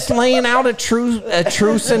 I'm just laying out a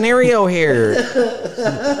true scenario here.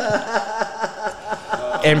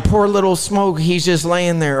 And poor little Smoke, he's just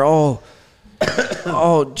laying there,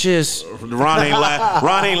 just Ron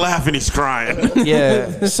ain't laughing. He's crying.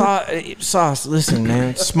 yeah. Sauce, listen,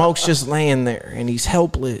 man. Smoke's just laying there, and he's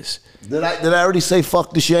helpless. Did I already say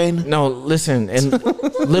fuck DeShane? No, listen, and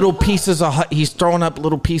little pieces of he's throwing up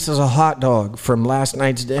little pieces of hot dog from last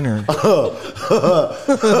night's dinner.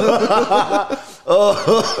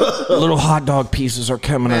 Little hot dog pieces are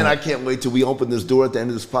coming Man, I out. can't wait till we open this door at the end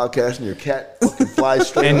of this podcast and your cat fucking flies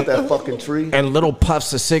straight up that fucking tree. And little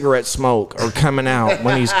puffs of cigarette smoke are coming out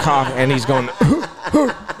when he's coughing, and he's going.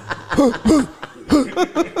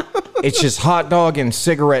 It's just hot dog and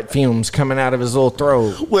cigarette fumes coming out of his little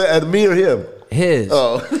throat. Well, at me or him? His.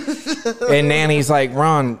 Oh. And Nanny's like,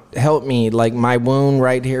 Ron, help me. Like, my wound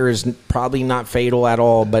right here is probably not fatal at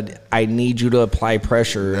all, but I need you to apply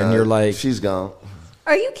pressure. And you're like, She's gone.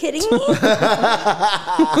 Are you kidding me?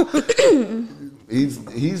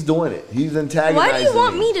 He's doing it. He's antagonizing. Why do you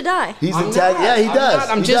want me to die? He's antagonizing. Yeah, he does.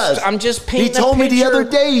 I'm He just- does. I'm just He painting a told me the picture. other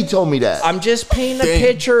day. He told me that. I'm just painting a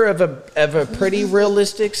picture of a pretty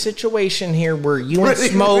realistic situation here where you and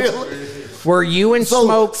Pretty Smoke,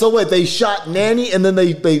 So wait, they shot Nanny and then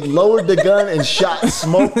they lowered the gun and shot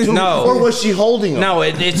Smoke too? No. Or was she holding him? No,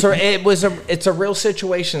 it's a real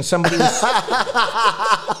situation. Somebody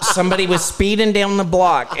was speeding down the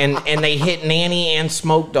block and they hit Nanny and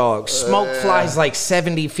Smoke Dog. Smoke flies like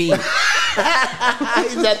 70 feet. He's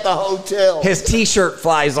at the hotel. His t-shirt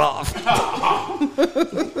flies off.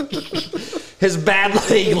 His bad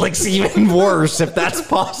leg looks even worse, if that's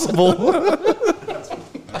possible.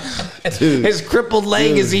 Dude. His crippled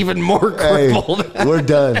leg is even more Hey, crippled. we're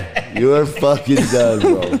done. You're fucking done,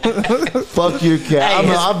 bro. Fuck your cat.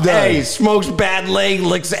 I'm done. Hey, Smoke's bad leg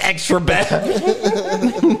looks extra bad.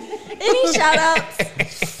 Any shout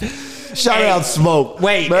outs? Shout out Smoke.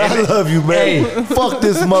 Wait, man, I and- love you, man. Hey. Fuck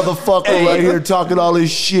this motherfucker Hey. right here talking all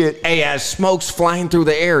this shit. Hey, as Smoke's flying through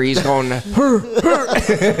the air, he's going,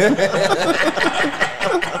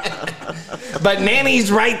 But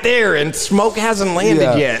Nanny's right there, and Smoke hasn't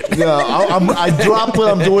landed yet. Yeah, I drop what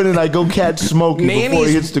I'm doing and I go catch Smokey before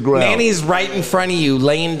he hits the ground. Nanny's right in front of you,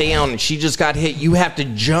 laying down, and she just got hit. You have to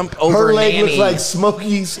jump over Her leg Nanny. looks like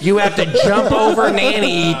Smokey's. You have to jump over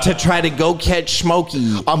Nanny to try to go catch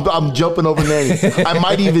Smokey. I'm jumping over Nanny. I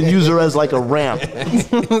might even use her as like a ramp.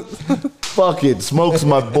 Fuck it, Smoke's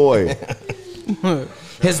my boy.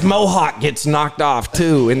 His mohawk gets knocked off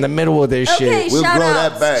too in the middle of this Okay, shit. We'll shout grow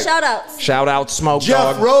outs. that back. Shout outs. Shout out Smoke Jeff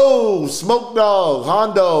Dog. Rose, Smoke Dog,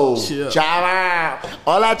 Hondo, Chava,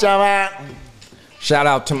 hola Chava. Shout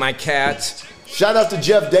out to my cats. Shout out to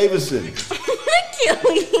Jeff Davison.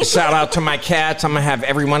 Shout out to my cats. I'm gonna have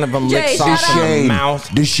every one of them lick Jay, sauce shout in out. their mouth.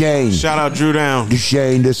 Deshane. Shout out Drew Down.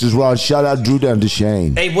 Deshane, this is Ron. Shout out Drew Down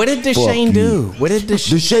Deshane. Hey, what did Deshane you. do? What did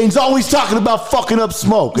Deshane? Deshane's always talking about fucking up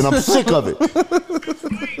Smoke, and I'm sick of it.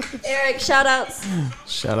 Eric, shout outs.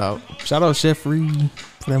 Shout out Chef Reed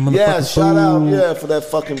for that motherfucking Yeah, shout out, food. for that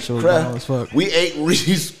fucking Show's crab. wild as fuck. We ate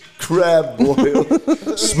Reese's crab boil.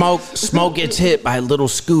 Smoke gets hit by a little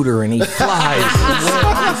scooter and he flies.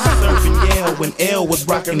 Surfing Yale when L was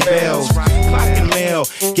rocking bells. Clocking mail,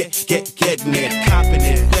 getting it, copping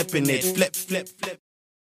it, flipping it, flip.